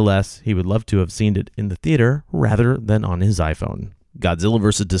 Enjoyable nonetheless, he would love to have seen it in the theater rather than on his iPhone. Godzilla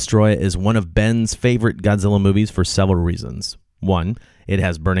vs. Destroya is one of Ben's favorite Godzilla movies for several reasons. 1, it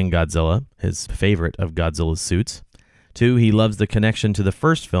has Burning Godzilla, his favorite of Godzilla's suits. 2, he loves the connection to the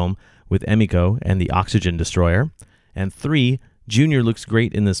first film with Emiko and the Oxygen Destroyer. And 3, Junior looks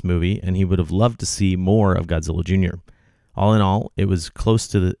great in this movie, and he would have loved to see more of Godzilla Jr. All in all, it was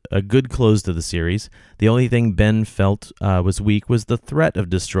a good close to the series. The only thing Ben felt was weak was the threat of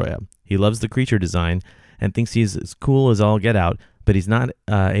Destroya. He loves the creature design and thinks he's as cool as all get out, but he's not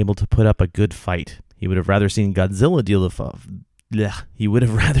able to put up a good fight. He would have rather seen Godzilla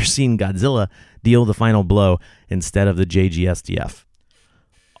deal the final blow instead of the JGSDF.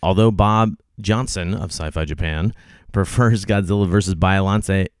 Although Bob Johnson of Sci-Fi Japan prefers Godzilla vs.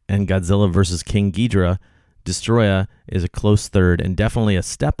 Biollante and Godzilla vs. King Ghidorah, Destroya is a close third and definitely a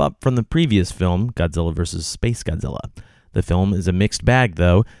step up from the previous film, Godzilla vs. Space Godzilla. The film is a mixed bag,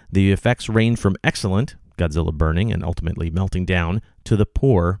 though. The effects range from excellent, Godzilla burning and ultimately melting down, to the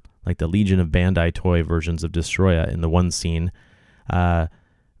poor, like the Legion of Bandai toy versions of Destroya in the one scene,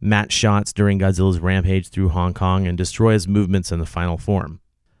 matte shots during Godzilla's rampage through Hong Kong, and Destroya's movements in the final form.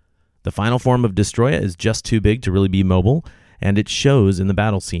 The final form of Destroya is just too big to really be mobile, and it shows in the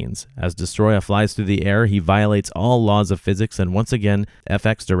battle scenes. As Destroya flies through the air, he violates all laws of physics, and once again,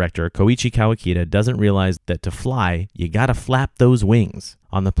 FX director Koichi Kawakita doesn't realize that to fly, you gotta flap those wings.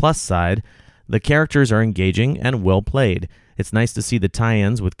 On the plus side, the characters are engaging and well played. It's nice to see the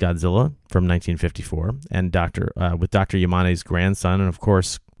tie-ins with Godzilla from 1954 and with Dr. Yamane's grandson, and of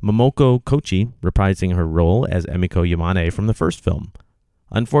course, Momoko Kochi reprising her role as Emiko Yamane from the first film.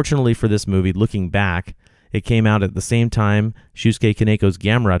 Unfortunately for this movie, looking back, it came out at the same time Shusuke Kaneko's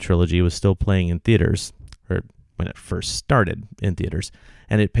Gamera trilogy was still playing in theaters, or when it first started in theaters,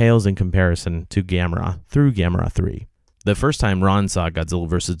 and it pales in comparison to Gamera through Gamera 3. The first time Ron saw Godzilla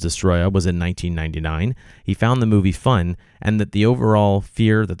vs. Destoroyah was in 1999. He found the movie fun, and that the overall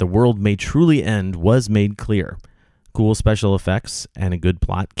fear that the world may truly end was made clear. Cool special effects and a good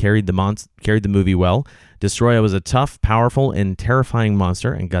plot carried the movie well. Destoroyah was a tough, powerful, and terrifying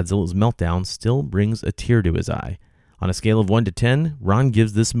monster, and Godzilla's meltdown still brings a tear to his eye. On a scale of 1 to 10, Ron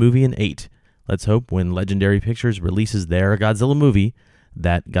gives this movie an 8. Let's hope when Legendary Pictures releases their Godzilla movie,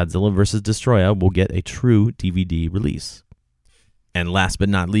 that Godzilla vs. Destoroyah will get a true DVD release. And last but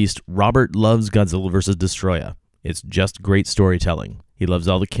not least, Robert loves Godzilla vs. Destoroyah. It's just great storytelling. He loves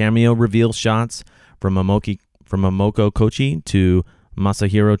all the cameo reveal shots from Momoko Kochi to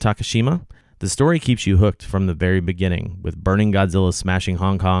Masahiro Takashima. The story keeps you hooked from the very beginning, with burning Godzilla smashing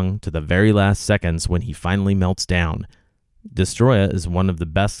Hong Kong to the very last seconds when he finally melts down. Destoroyah is one of the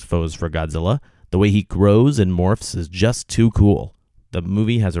best foes for Godzilla. The way he grows and morphs is just too cool. The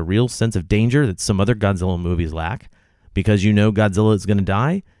movie has a real sense of danger that some other Godzilla movies lack. Because you know Godzilla is going to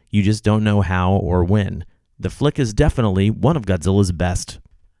die, you just don't know how or when. The flick is definitely one of Godzilla's best.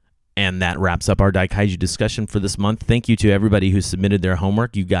 And that wraps up our Daikaiju discussion for this month. Thank you to everybody who submitted their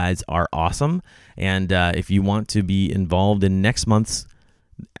homework. You guys are awesome. And if you want to be involved in next month's,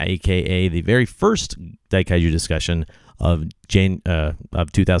 aka the very first Daikaiju discussion of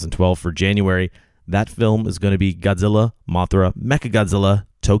 2012 for January, that film is going to be Godzilla, Mothra, Mechagodzilla,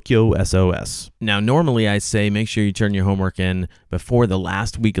 Tokyo SOS. Now, normally I say make sure you turn your homework in before the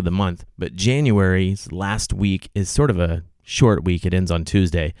last week of the month, but January's last week is sort of a short week. It ends on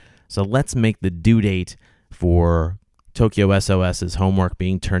Tuesday. So let's make the due date for Tokyo SOS's homework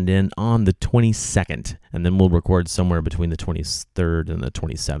being turned in on the 22nd, and then we'll record somewhere between the 23rd and the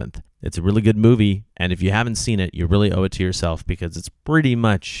 27th. It's a really good movie, and if you haven't seen it, you really owe it to yourself because it's pretty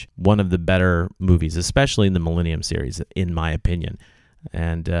much one of the better movies, especially in the Millennium series, in my opinion.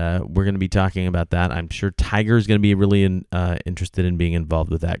 And we're going to be talking about that. I'm sure Tiger's going to be really interested in being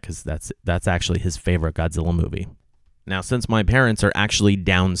involved with that because that's actually his favorite Godzilla movie. Now, since my parents are actually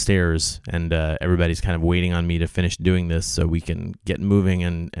downstairs and everybody's kind of waiting on me to finish doing this so we can get moving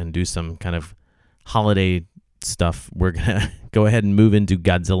and do some kind of holiday stuff, we're going to go ahead and move into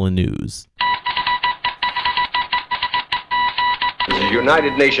Godzilla news. This is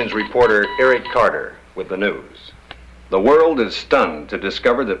United Nations reporter Eric Carter with the news. The world is stunned to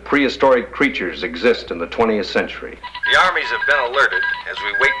discover that prehistoric creatures exist in the 20th century. The armies have been alerted as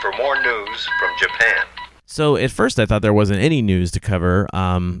we wait for more news from Japan. So at first I thought there wasn't any news to cover,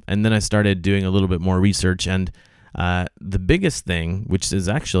 and then I started doing a little bit more research, and the biggest thing, which is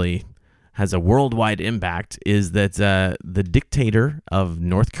actually has a worldwide impact, is that the dictator of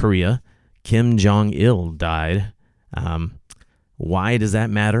North Korea, Kim Jong-il, died. Why does that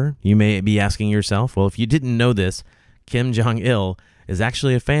matter? You may be asking yourself. Well, if you didn't know this, Kim Jong-il is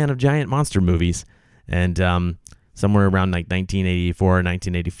actually a fan of giant monster movies, and somewhere around like 1984 or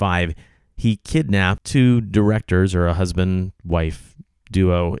 1985, he kidnapped two directors, or a husband-wife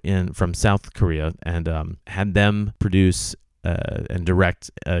duo from South Korea, and had them produce and direct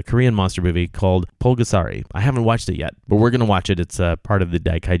a Korean monster movie called Pulgasari. I haven't watched it yet, but we're going to watch it. It's part of the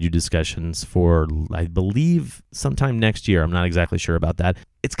Daikaiju discussions for, I believe, sometime next year. I'm not exactly sure about that.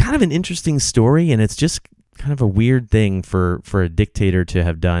 It's kind of an interesting story, and it's just kind of a weird thing for a dictator to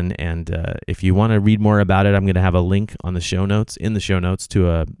have done. And if you want to read more about it, I'm going to have a link in the show notes to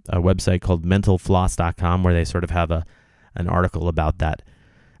a website called mentalfloss.com where they sort of have an article about that.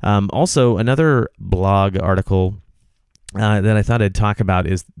 Also, another blog article that I thought I'd talk about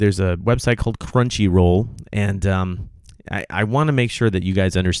is there's a website called Crunchyroll, and I want to make sure that you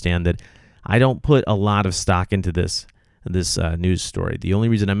guys understand that I don't put a lot of stock into this news story. The only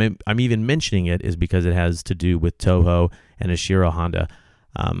reason I'm even mentioning it is because it has to do with Toho and Ishiro Honda.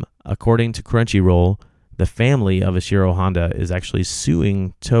 According to Crunchyroll, the family of Ishiro Honda is actually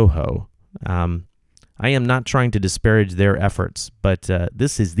suing Toho. I am not trying to disparage their efforts, but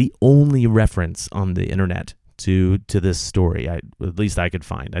this is the only reference on the internet to this story, at least I could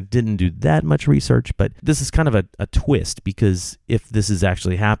find. I didn't do that much research, but this is kind of a twist, because if this is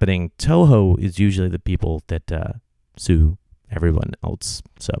actually happening, Toho is usually the people that sue everyone else.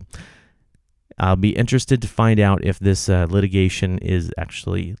 So I'll be interested to find out if this litigation is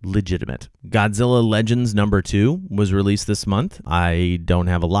actually legitimate. Godzilla Legends #2 was released this month. I don't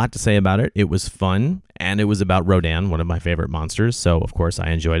have a lot to say about it. It was fun, and it was about Rodan, one of my favorite monsters, so of course I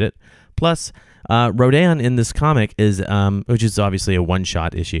enjoyed it. Plus, Rodan in this comic is, which is obviously a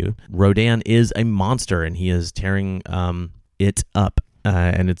one-shot issue. Rodan is a monster, and he is tearing it up,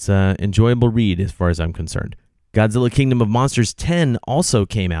 and it's an enjoyable read as far as I'm concerned. Godzilla Kingdom of Monsters 10 also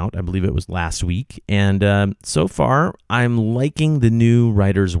came out. I believe it was last week. And so far, I'm liking the new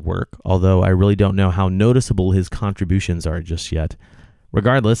writer's work, although I really don't know how noticeable his contributions are just yet.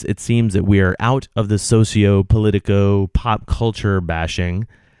 Regardless, it seems that we are out of the socio-politico pop culture bashing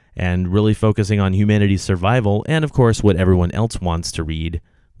and really focusing on humanity's survival and, of course, what everyone else wants to read,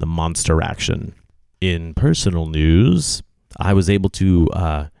 the monster action. In personal news, I was able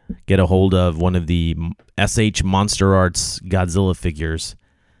to get a hold of one of the SH Monster Arts Godzilla figures,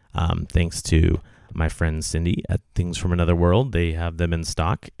 thanks to my friend Cindy at Things from Another World. They have them in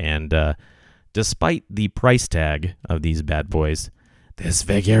stock, and despite the price tag of these bad boys, this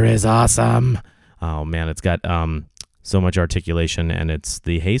figure is awesome. Oh man, it's got so much articulation, and it's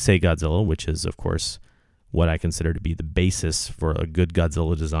the Heisei Godzilla, which is, of course, what I consider to be the basis for a good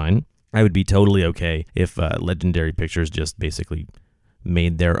Godzilla design. I would be totally okay if Legendary Pictures just basically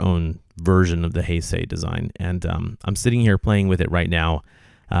made their own version of the Heisei design, and I'm sitting here playing with it right now.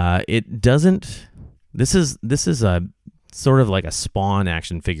 It doesn't. This is a sort of like a Spawn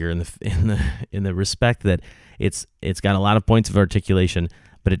action figure in the respect that it's got a lot of points of articulation,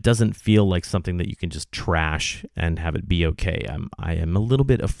 but it doesn't feel like something that you can just trash and have it be okay. I am a little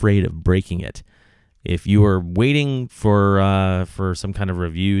bit afraid of breaking it. If you are waiting for some kind of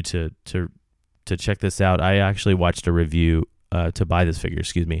review to check this out, I actually watched a review to buy this figure.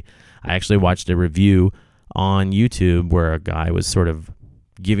 Excuse me. I actually watched a review on YouTube where a guy was sort of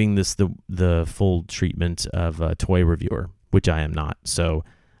giving this the full treatment of a toy reviewer, which I am not. So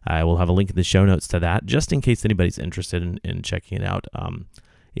I will have a link in the show notes to that, just in case anybody's interested in checking it out.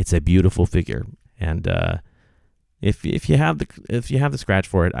 It's a beautiful figure, and if you have the scratch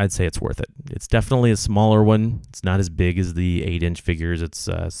for it, I'd say it's worth it. It's definitely a smaller one. It's not as big as the 8-inch figures. It's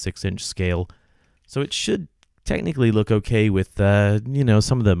 6-inch scale, so it should technically look okay with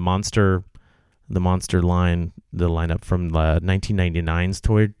some of the monster line, the lineup from 1999's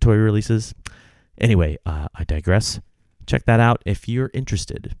toy releases. Anyway, I digress. Check that out if you're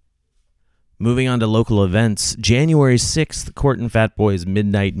interested. Moving on to local events, January 6th, Court and Fat Boy's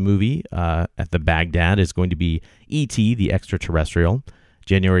midnight movie at the Baghdad is going to be E.T. the Extraterrestrial.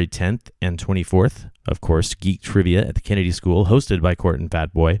 January 10th and 24th, of course, Geek Trivia at the Kennedy School, hosted by Court and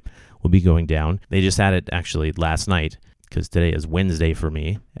Fat Boy, will be going down. They just had it actually last night, because today is Wednesday for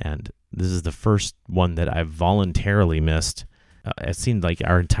me, and this is the first one that I've voluntarily missed. It seemed like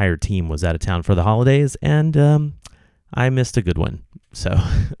our entire team was out of town for the holidays, and I missed a good one. So,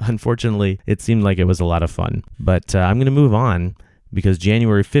 unfortunately, it seemed like it was a lot of fun. But I'm going to move on, because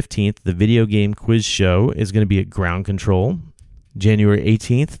January 15th, the video game quiz show is going to be at Ground Control. January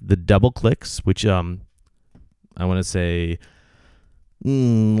 18th, the Double Clicks, which I want to say,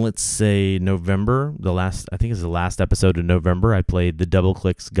 let's say November. I think it's the last episode of November. I played the Double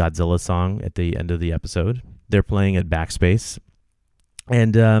Clicks Godzilla song at the end of the episode. They're playing at Backspace.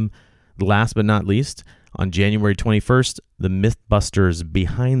 And last but not least, on January 21st, the Mythbusters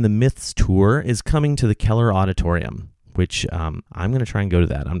Behind the Myths tour is coming to the Keller Auditorium, which I'm going to try and go to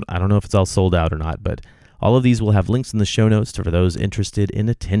that. I don't know if it's all sold out or not, but all of these will have links in the show notes for those interested in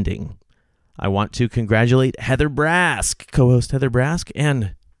attending. I want to congratulate Heather Brask, co-host Heather Brask,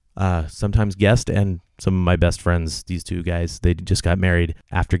 and sometimes guest, and some of my best friends, these two guys. They just got married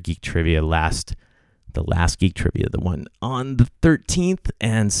after Geek Trivia the last Geek Trivia, the one on the 13th,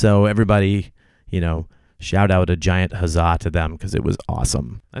 and so everybody, shout out a giant huzzah to them, because it was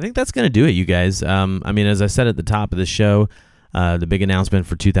awesome. I think that's going to do it, you guys. As I said at the top of the show, the big announcement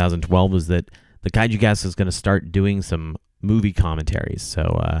for 2012 was that the Kaiju Cast is going to start doing some movie commentaries.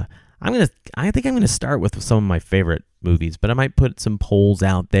 So I think I'm going to start with some of my favorite movies, but I might put some polls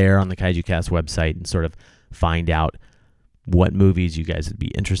out there on the Kaiju Cast website and sort of find out what movies you guys would be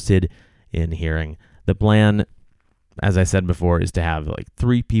interested in hearing. The plan, as I said before, is to have like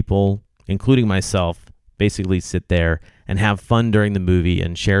 3 people, including myself, basically sit there and have fun during the movie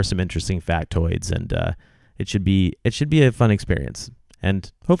and share some interesting factoids, and it should be a fun experience.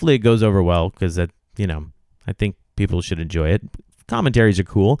 And hopefully it goes over well, because I think people should enjoy it. Commentaries are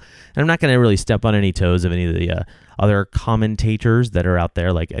cool, and I'm not going to really step on any toes of any of the other commentators that are out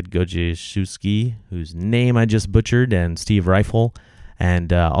there, like Ed Gojewski, whose name I just butchered, and Steve Reifel,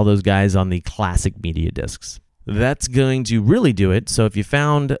 and all those guys on the classic media discs. That's going to really do it. So if you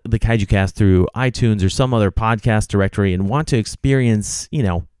found the Kaiju Cast through iTunes or some other podcast directory and want to experience,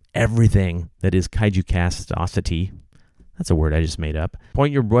 everything that is Kaiju Castosity, that's a word I just made up,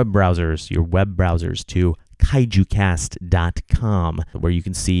 point your web browsers to kaijucast.com, where you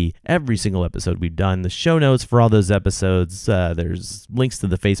can see every single episode we've done, the show notes for all those episodes. There's links to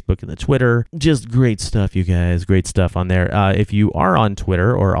the Facebook and the Twitter. Just great stuff, you guys. Great stuff on there. If you are on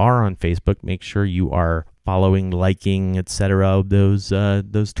Twitter or are on Facebook, make sure you are following, liking, etc. Those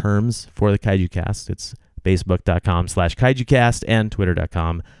terms for the KaijuCast. It's facebook.com/KaijuCast and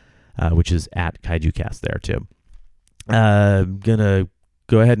twitter.com, which is at KaijuCast there too. Gonna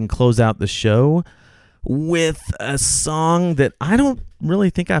go ahead and close out the show with a song that I don't really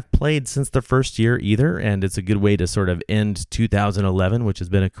think I've played since the first year either, and it's a good way to sort of end 2011, which has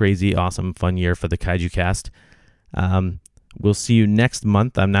been a crazy, awesome, fun year for the KaijuCast. We'll see you next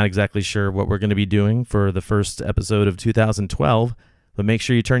month. I'm not exactly sure what we're going to be doing for the first episode of 2012, but make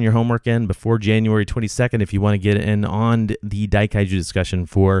sure you turn your homework in before January 22nd if you want to get in on the Daikaiju discussion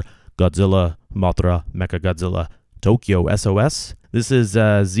for Godzilla, Mothra, Mechagodzilla, Tokyo SOS. This is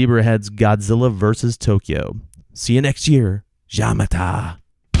Zebrahead's Godzilla vs. Tokyo. See you next year. Jamata.